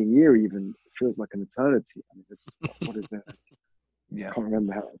trading year even feels like an eternity. I mean, what is it? I can't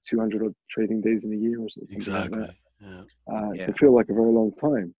remember how 200 odd trading days in a year or something. Exactly. Like that. It can feel like a very long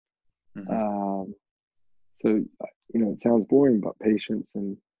time. Mm-hmm. So it sounds boring, but patience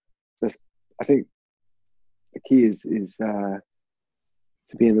and just, I think the key is to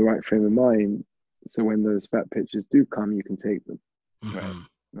be in the right frame of mind. So when those fat pitches do come, you can take them.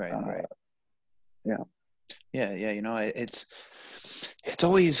 Right. Yeah. It's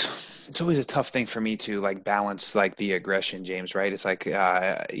always a tough thing for me to like balance like the aggression, James, right? It's like, because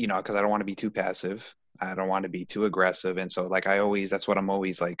I don't want to be too passive. I don't want to be too aggressive. And so like that's what I'm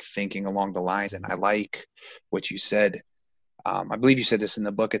always like thinking along the lines. And I like what you said. I believe you said this in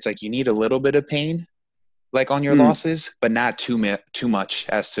the book. It's like you need a little bit of pain like on your losses, but not too much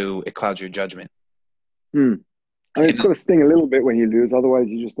as to it clouds your judgment. I mean, it's got to sting a little bit when you lose. Otherwise,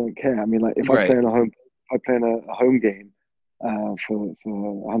 you just don't care. I mean, like if I play in a home game for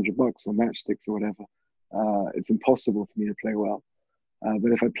 $100 or matchsticks or whatever, it's impossible for me to play well.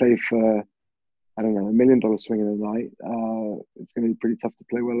 But if I play for, I don't know, $1 million swing in a night, it's going to be pretty tough to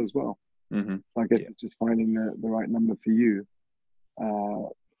play well as well. Mm-hmm. So I guess it's just finding the right number for you.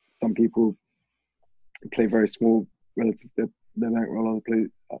 Some people play very small relative to their bankroll.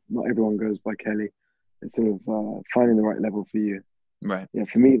 Not everyone goes by Kelly. It's sort of finding the right level for you. Right. Yeah,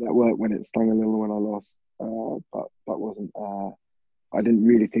 for me that worked when it stung a little when I lost, but wasn't. I didn't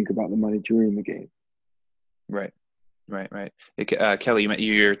really think about the money during the game. Right. Kelly,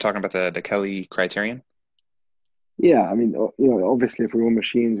 you're talking about the Kelly criterion. Yeah, I mean, obviously, if we're all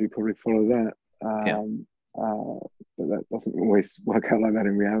machines, we probably follow that. But that doesn't always work out like that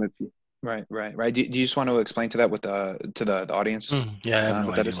in reality. Right. Do you just want to explain to that to the audience? Yeah, I have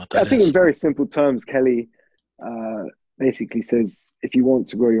no idea what that is. I think in very simple terms, Kelly basically says if you want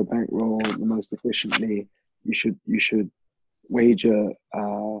to grow your bankroll the most efficiently, you should wager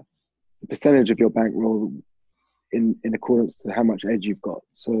the percentage of your bankroll in accordance to how much edge you've got.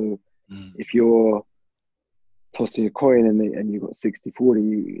 So if you're tossing a coin and you've got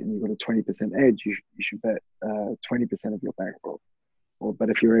 60-40 and you've got a 20% edge, you should bet 20% of your bankroll.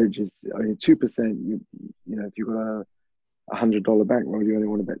 But if your edge is only 2%, if you've got a $100 bankroll, you only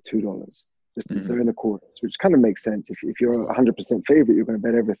want to bet $2. So in accordance, which kind of makes sense. If you're 100% favorite, you're going to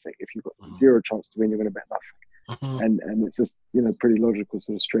bet everything. If you've got zero chance to win, you're going to bet nothing. And it's just pretty logical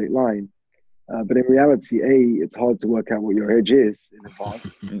sort of straight line. But in reality, it's hard to work out what your edge is in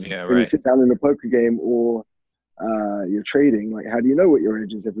advance. Yeah, when you sit down in a poker game or you're trading, like how do you know what your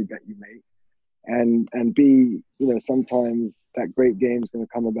edge is every bet you make? And B, sometimes that great game is going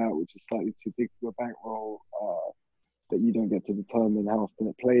to come about, which is slightly too big for your bankroll, that you don't get to determine how often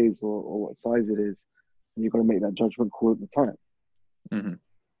it plays or what size it is, and you've got to make that judgment call at the time. Mm-hmm.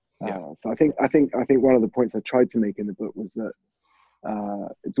 Yeah. So I think one of the points I tried to make in the book was that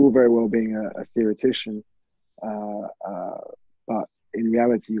it's all very well being a theoretician, but in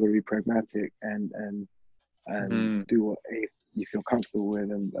reality, you've got to be pragmatic and and do what you feel comfortable with,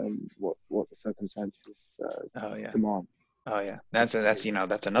 and what the circumstances demand. Oh yeah, that's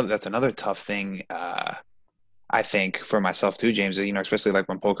another tough thing. I think for myself too, James. Especially like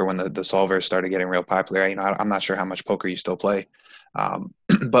when the solvers started getting real popular. I'm not sure how much poker you still play,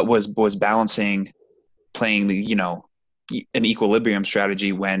 but was balancing playing an equilibrium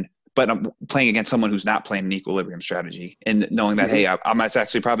strategy but I'm playing against someone who's not playing an equilibrium strategy, and knowing that hey, it's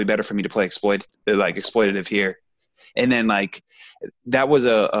actually probably better for me to play exploitative here, and then like that was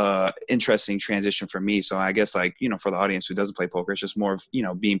a interesting transition for me. So I guess for the audience who doesn't play poker, it's just more of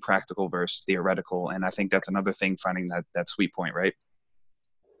being practical versus theoretical, and I think that's another thing, finding that sweet point, right?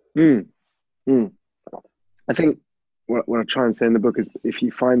 I think what I try and say in the book is if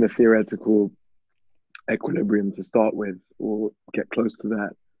you find the theoretical equilibrium to start with, or get close to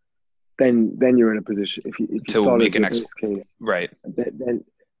that, then you're in a position. If you start make an base case, right? Then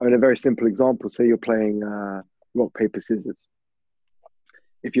in a very simple example, say you're playing rock paper scissors.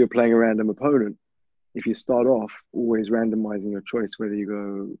 If you're playing a random opponent, if you start off always randomizing your choice, whether you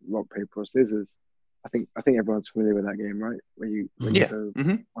go rock paper or scissors, I think everyone's familiar with that game, right? Where you go,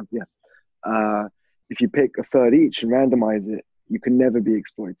 if you pick a third each and randomize it, you can never be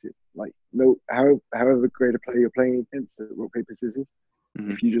exploited. Like however great a player you're playing against at rock paper scissors,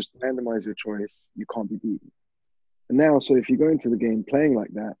 if you just randomize your choice, you can't be beaten. And now, so if you go into the game playing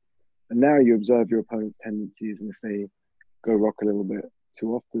like that, and now you observe your opponent's tendencies, and if they go rock a little bit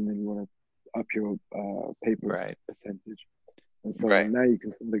too often, then you want to up your paper percentage, and so now you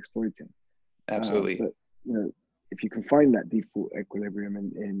can start exploiting. Absolutely. But if you can find that default equilibrium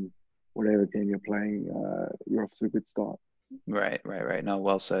in whatever game you're playing, you're off to a good start. Right. No,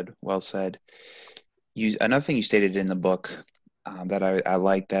 well said. Another thing you stated in the book that I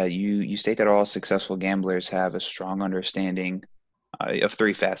like, that you state that all successful gamblers have a strong understanding of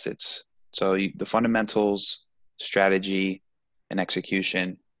three facets. So the fundamentals, strategy, and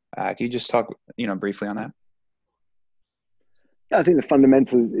execution. Can you just talk, briefly on that? Yeah, I think the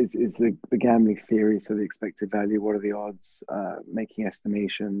fundamentals is the gambling theory. So the expected value, what are the odds, making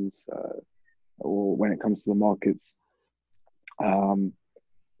estimations, or when it comes to the markets,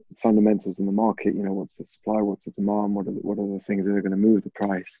 fundamentals in the market. What's the supply, what's the demand, what are the things that are going to move the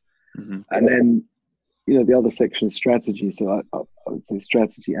price, and then the other section is strategy. So I would say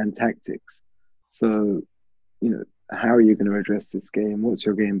strategy and tactics. So how are you going to address this game? What's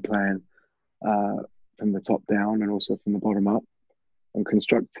your game plan from the top down and also from the bottom up, and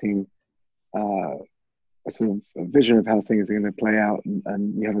constructing a sort of a vision of how things are going to play out,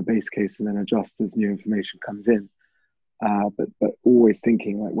 and you have a base case and then adjust as new information comes in. But always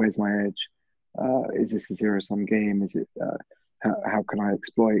thinking like, where's my edge? Is this a zero-sum game? Is it how can I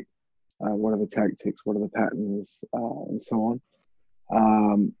exploit? What are the tactics? What are the patterns? And so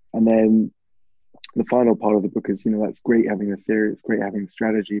on. And then the final part of the book is, that's great having the theory, it's great having the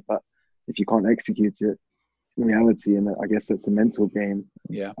strategy, but if you can't execute it in reality, and I guess that's a mental game,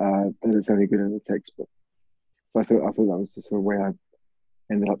 then it's only good in the textbook. So I thought that was the sort of way I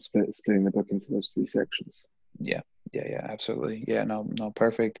ended up splitting the book into those three sections. Yeah, absolutely. Yeah, no,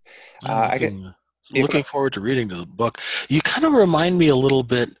 perfect. Looking forward to reading the book. You kind of remind me a little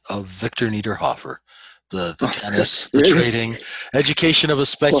bit of Victor Niederhofer, the tennis, the trading, education of a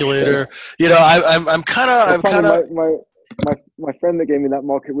speculator. I'm kind of. My friend that gave me that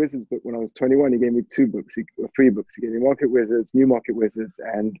Market Wizards book when I was 21, he gave me three books. He gave me Market Wizards, New Market Wizards,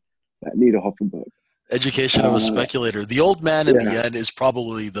 and that Niederhofer book. Education of a Speculator. The Old Man in the End is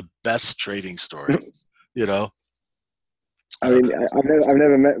probably the best trading story. I mean, I've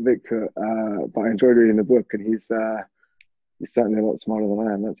never met Victor, but I enjoyed reading the book, and he's certainly a lot smarter than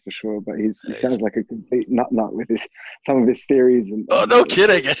I am, that's for sure. But he sounds like a complete nut with some of his theories. No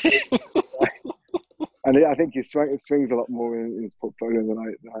kidding! And I think he swings a lot more in his portfolio than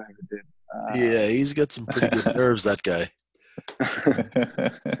I ever did. He's got some pretty good nerves, that guy.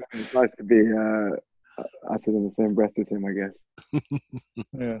 It's nice to be uttered in the same breath as him, I guess.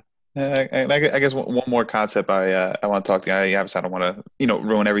 Yeah. I guess one more concept I want to talk to you. Obviously, I don't want to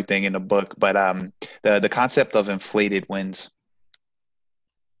ruin everything in the book, but the concept of inflated wins.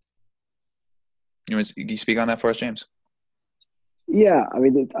 Can you speak on that for us, James? Yeah, I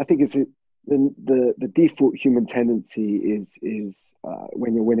mean, I think it's the default human tendency is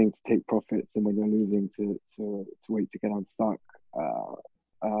when you're winning to take profits, and when you're losing to wait to get unstuck.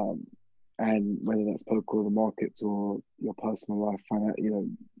 And whether that's poker or the markets or your personal life,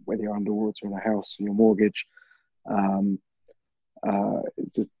 whether you're underwater in a house or your mortgage,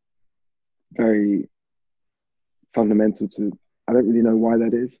 it's just very fundamental to. I don't really know why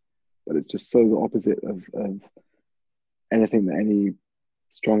that is, but it's just so the opposite of anything that any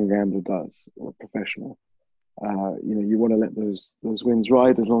strong gambler does, or professional. You want to let those wins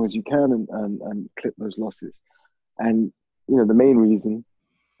ride as long as you can, and clip those losses. And the main reason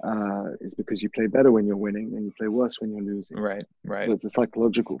is because you play better when you're winning and you play worse when you're losing. Right. So it's a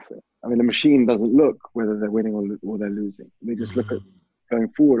psychological thing. I mean, the machine doesn't look whether they're winning or they're losing. They just look at going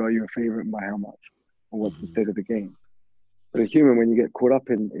forward. Are you a favorite and by how much? Or what's the state of the game? But a human, when you get caught up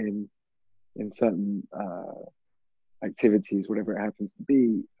in certain activities, whatever it happens to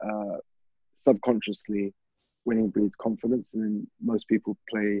be, subconsciously, winning breeds confidence, and then most people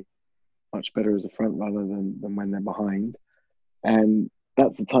play much better as a front runner than when they're behind. And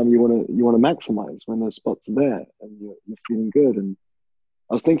that's the time you want to maximize, when those spots are there and you're feeling good. And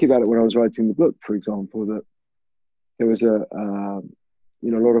I was thinking about it when I was writing the book, for example, that there was a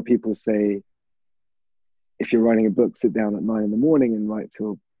lot of people say, if you're writing a book, sit down at 9 a.m. and write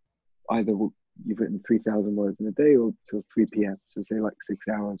till either you've written 3,000 words in a day or till 3 p.m. So say like 6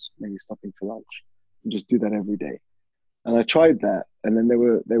 hours, maybe stopping for lunch, and just do that every day. And I tried that, and then there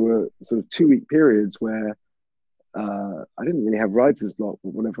were sort of 2-week periods where I didn't really have writer's block,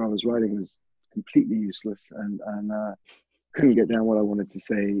 but whatever I was writing was completely useless, and couldn't get down what I wanted to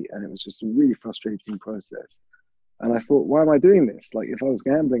say, and it was just a really frustrating process. And I thought, why am I doing this? Like, if I was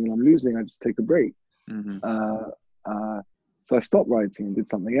gambling and I'm losing, I'd just take a break. So I stopped writing and did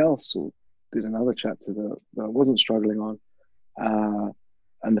something else, or did another chapter that I wasn't struggling on.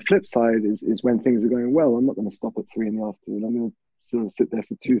 And the flip side is when things are going well, I'm not going to stop at 3 p.m. I'm going to sort of sit there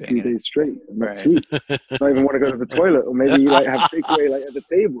for 2-3 days straight and not sleep. Not even want to go to the toilet, or maybe like have takeaway like at the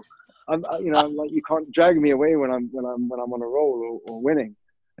table. I'm like, you can't drag me away when I'm on a roll or winning.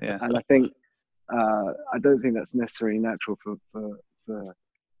 Yeah. And I think I don't think that's necessarily natural for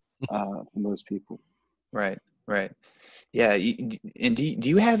most people. Right. Yeah. And do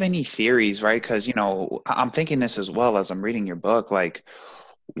you have any theories, right? Because, I'm thinking this as well as I'm reading your book, like,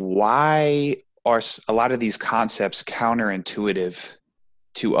 why are a lot of these concepts counterintuitive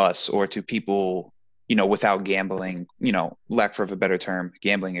to us or to people, without gambling, lack for a better term,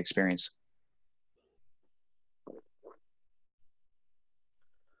 gambling experience?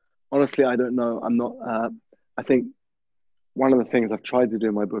 Honestly, I don't know. I'm not. I think one of the things I've tried to do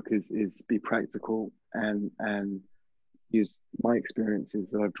in my book is be practical and use my experiences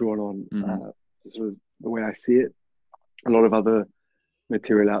that I've drawn on sort of the way I see it. A lot of other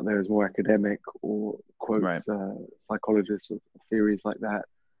material out there is more academic or quotes psychologists or theories like that.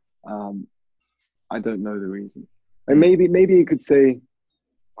 I don't know the reason. And maybe you could say,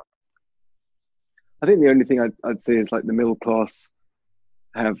 I think the only thing I'd say is like the middle class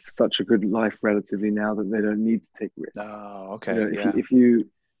have such a good life relatively now that they don't need to take risks. Oh, okay.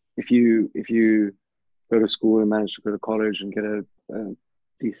 If you go to school and manage to go to college and get a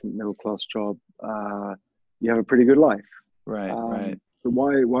decent middle class job, you have a pretty good life. Right. But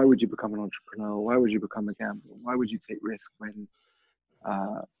why would you become an entrepreneur? Why would you become a gambler? Why would you take risk when,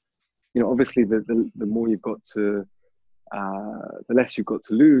 obviously the more you've got to, the less you've got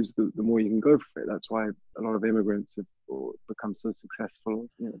to lose, the more you can go for it. That's why a lot of immigrants have become so successful.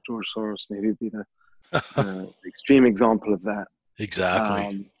 George Soros maybe be the extreme example of that.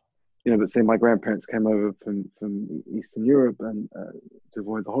 Exactly. But say my grandparents came over from Eastern Europe and to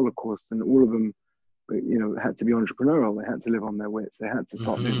avoid the Holocaust, and all of them, had to be entrepreneurial. They had to live on their wits. They had to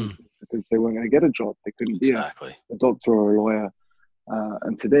start businesses because they weren't going to get a job. They couldn't be a doctor or a lawyer.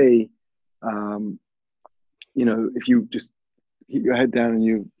 And today, if you just keep your head down and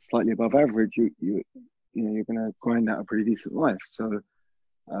you're slightly above average, you're going to grind out a pretty decent life. So,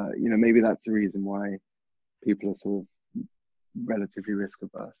 maybe that's the reason why people are sort of relatively risk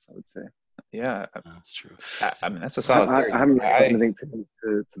averse, I would say. Yeah, that's true. I mean, that's a solid theory. I haven't read anything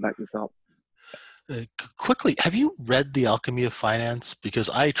to back this up. Quickly, have you read The Alchemy of Finance? Because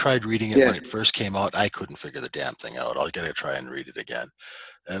I tried reading it when it first came out. I couldn't figure the damn thing out. I'll get to try and read it again.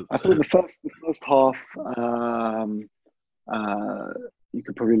 I thought the first half you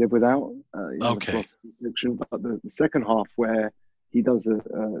could probably live without. Okay. Fiction, but the second half, where he does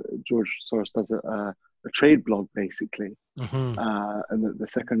George Soros does a trade blog basically, and the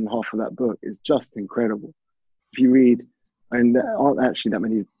second half of that book is just incredible. If you read, and there aren't actually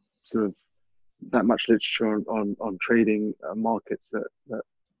that much literature on trading markets that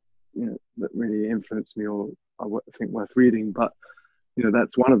really influenced me or I think worth reading, but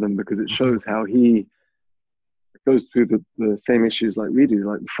that's one of them, because it shows how he goes through the same issues like we do.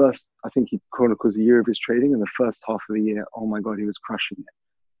 Like the first, I think he chronicles a year of his trading, and the first half of the year, oh my God, he was crushing it.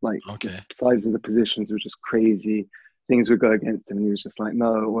 Like the size of the positions were just crazy. Things would go against him, and he was just like,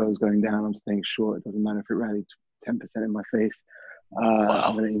 no, oil's going down, I'm staying short. It doesn't matter if it rallied 10% in my face.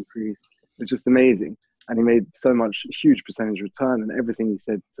 I'm going to increase. It's just amazing. And he made so much huge percentage return, and everything he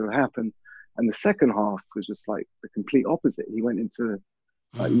said sort of happened. And the second half was just like the complete opposite. He went into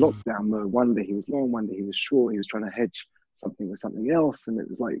like lockdown mode. One day he was long, one day he was short. He was trying to hedge something with something else, and it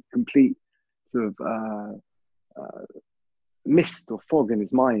was like complete sort of mist or fog in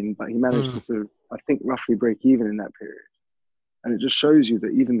his mind. But he managed to sort of, I think, roughly break even in that period. And it just shows you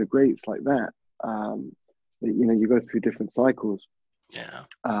that even the greats like that, you know, you go through different cycles. Yeah.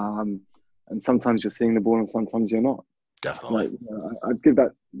 And sometimes you're seeing the ball, and sometimes you're not. Definitely. Like, I'd give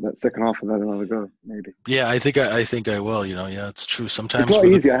that second half of that another go, maybe. Yeah, I think I will. You know, yeah, it's true. Sometimes it's not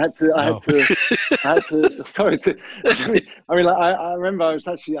easy. I had to. Sorry to. I mean, like, I remember I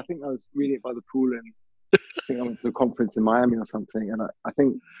think I was reading it by the pool, and I think I went to a conference in Miami or something, and I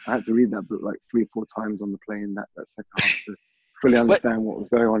think I had to read that book like 3-4 times on the plane that second half to fully understand what was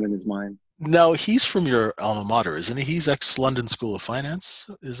going on in his mind. Now, he's from your alma mater, isn't he? He's ex-London School of Finance,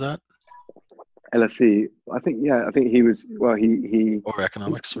 is that? LSE, I think he was. Well, he or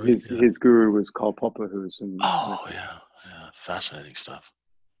economics, right? His guru was Karl Popper, who was in. Yeah, fascinating stuff,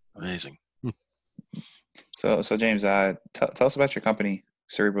 amazing. So James, tell us about your company,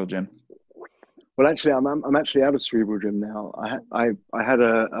 Cerebral Gym. Well, actually, I'm actually out of Cerebral Gym now. I had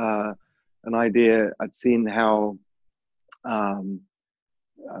an idea. I'd seen how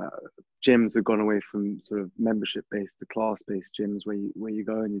gyms have gone away from sort of membership-based to class-based gyms, where you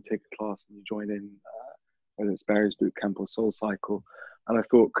go and you take a class and you join in, whether it's Barry's Bootcamp or Soul Cycle. And I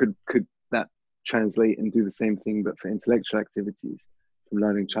thought, could that translate and do the same thing, but for intellectual activities, from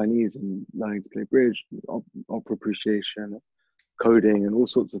learning Chinese and learning to play bridge, opera appreciation, coding, and all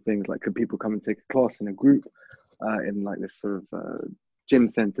sorts of things. Like, could people come and take a class in a group in like this sort of gym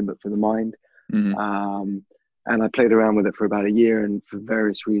center, but for the mind? Mm-hmm. And I played around with it for about a year, and for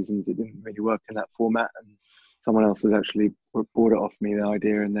various reasons, it didn't really work in that format. And someone else has actually bought it off me, the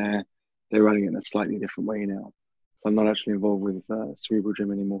idea, and they're running it in a slightly different way now. So I'm not actually involved with Cerebral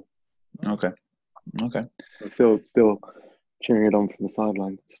Gym anymore. Okay. I'm still cheering it on from the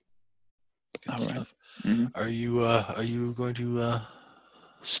sidelines. Good stuff. Mm-hmm. Are you going to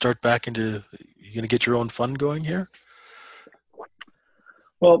start back into? You going to get your own fund going here?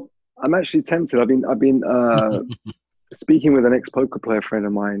 Well, I'm actually tempted. I've been speaking with an ex-poker player friend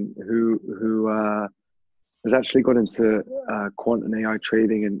of mine who has actually got into quant and AI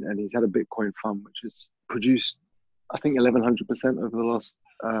trading, and he's had a Bitcoin fund which has produced, I think, 1,100% over the last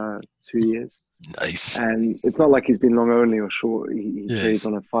 2 years. Nice. And it's not like he's been long only or short. He trades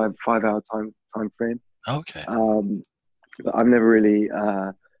on a 5-hour time frame. Okay. But I've never really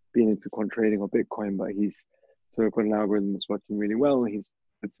been into quant trading or Bitcoin, but he's sort of got an algorithm that's working really well. He's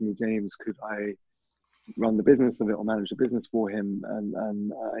said to me, James, could I run the business of it or manage the business for him,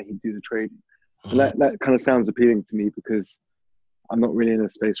 and he'd do the trading. And that kind of sounds appealing to me, because I'm not really in a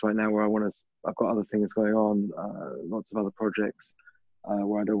space right now where I've got other things going on, lots of other projects,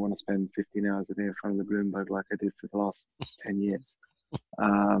 where I don't want to spend 15 hours a day in front of the Bloomberg like I did for the last 10 years.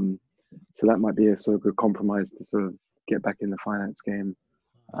 So that might be a sort of good compromise to sort of get back in the finance game.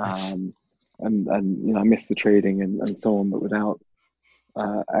 Nice. And you know, I miss the trading and so on, but without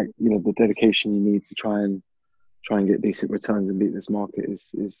you know, the dedication you need to try and get decent returns and beat this market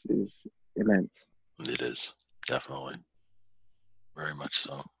is immense. It is, definitely, very much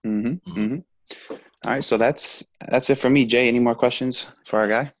so. Mm-hmm. Mm-hmm. All right, so that's it for me. Jay, any more questions for our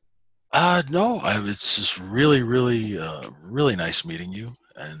guy? No, it's just really, really, really nice meeting you,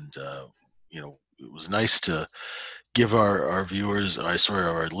 and you know, it was nice to give our viewers,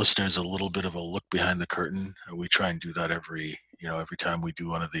 our listeners, a little bit of a look behind the curtain. We try and do that every time we do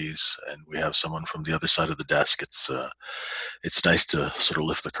one of these, and we have someone from the other side of the desk. It's nice to sort of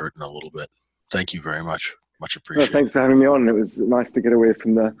lift the curtain a little bit. Thank you very much. Much appreciated. Thanks for having me on. It was nice to get away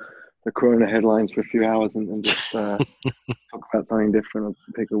from the Corona headlines for a few hours and just talk about something different, or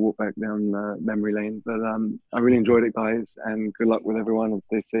take a walk back down memory lane. But I really enjoyed it, guys, and good luck with everyone, and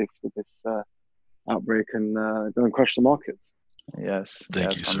stay safe with this outbreak, and go and crush the markets. Yes,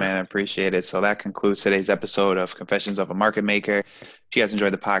 Thank you, my sir. man. I appreciate it. So that concludes today's episode of Confessions of a Market Maker. If you guys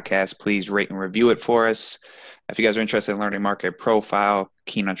enjoyed the podcast, please rate and review it for us. If you guys are interested in learning market profile,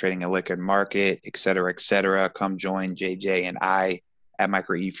 keen on trading a liquid market, et cetera, come join JJ and I at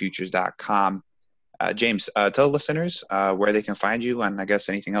microefutures.com. James, tell listeners where they can find you, and I guess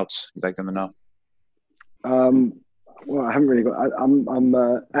anything else you'd like them to know. Well, I haven't really got. I'm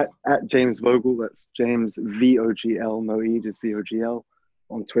at James Vogel. That's James VOGL, no E, just VOGL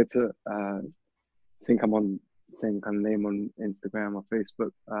on Twitter. I think I'm on the same kind of name on Instagram or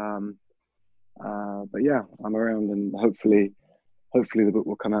Facebook. But yeah, I'm around, and hopefully the book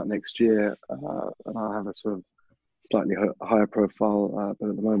will come out next year, and I'll have a sort of slightly higher profile. But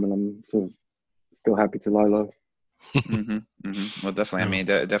at the moment, I'm sort of still happy to lie low. Well, definitely. I mean,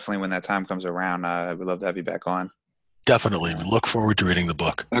 definitely when that time comes around, we'd love to have you back on. Definitely. We look forward to reading the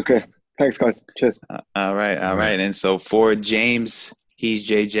book. Okay. Thanks, guys. Cheers. All right. And so for James, he's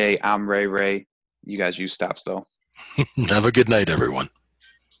JJ. I'm Ray Ray. You guys use stops, though. Have a good night, everyone.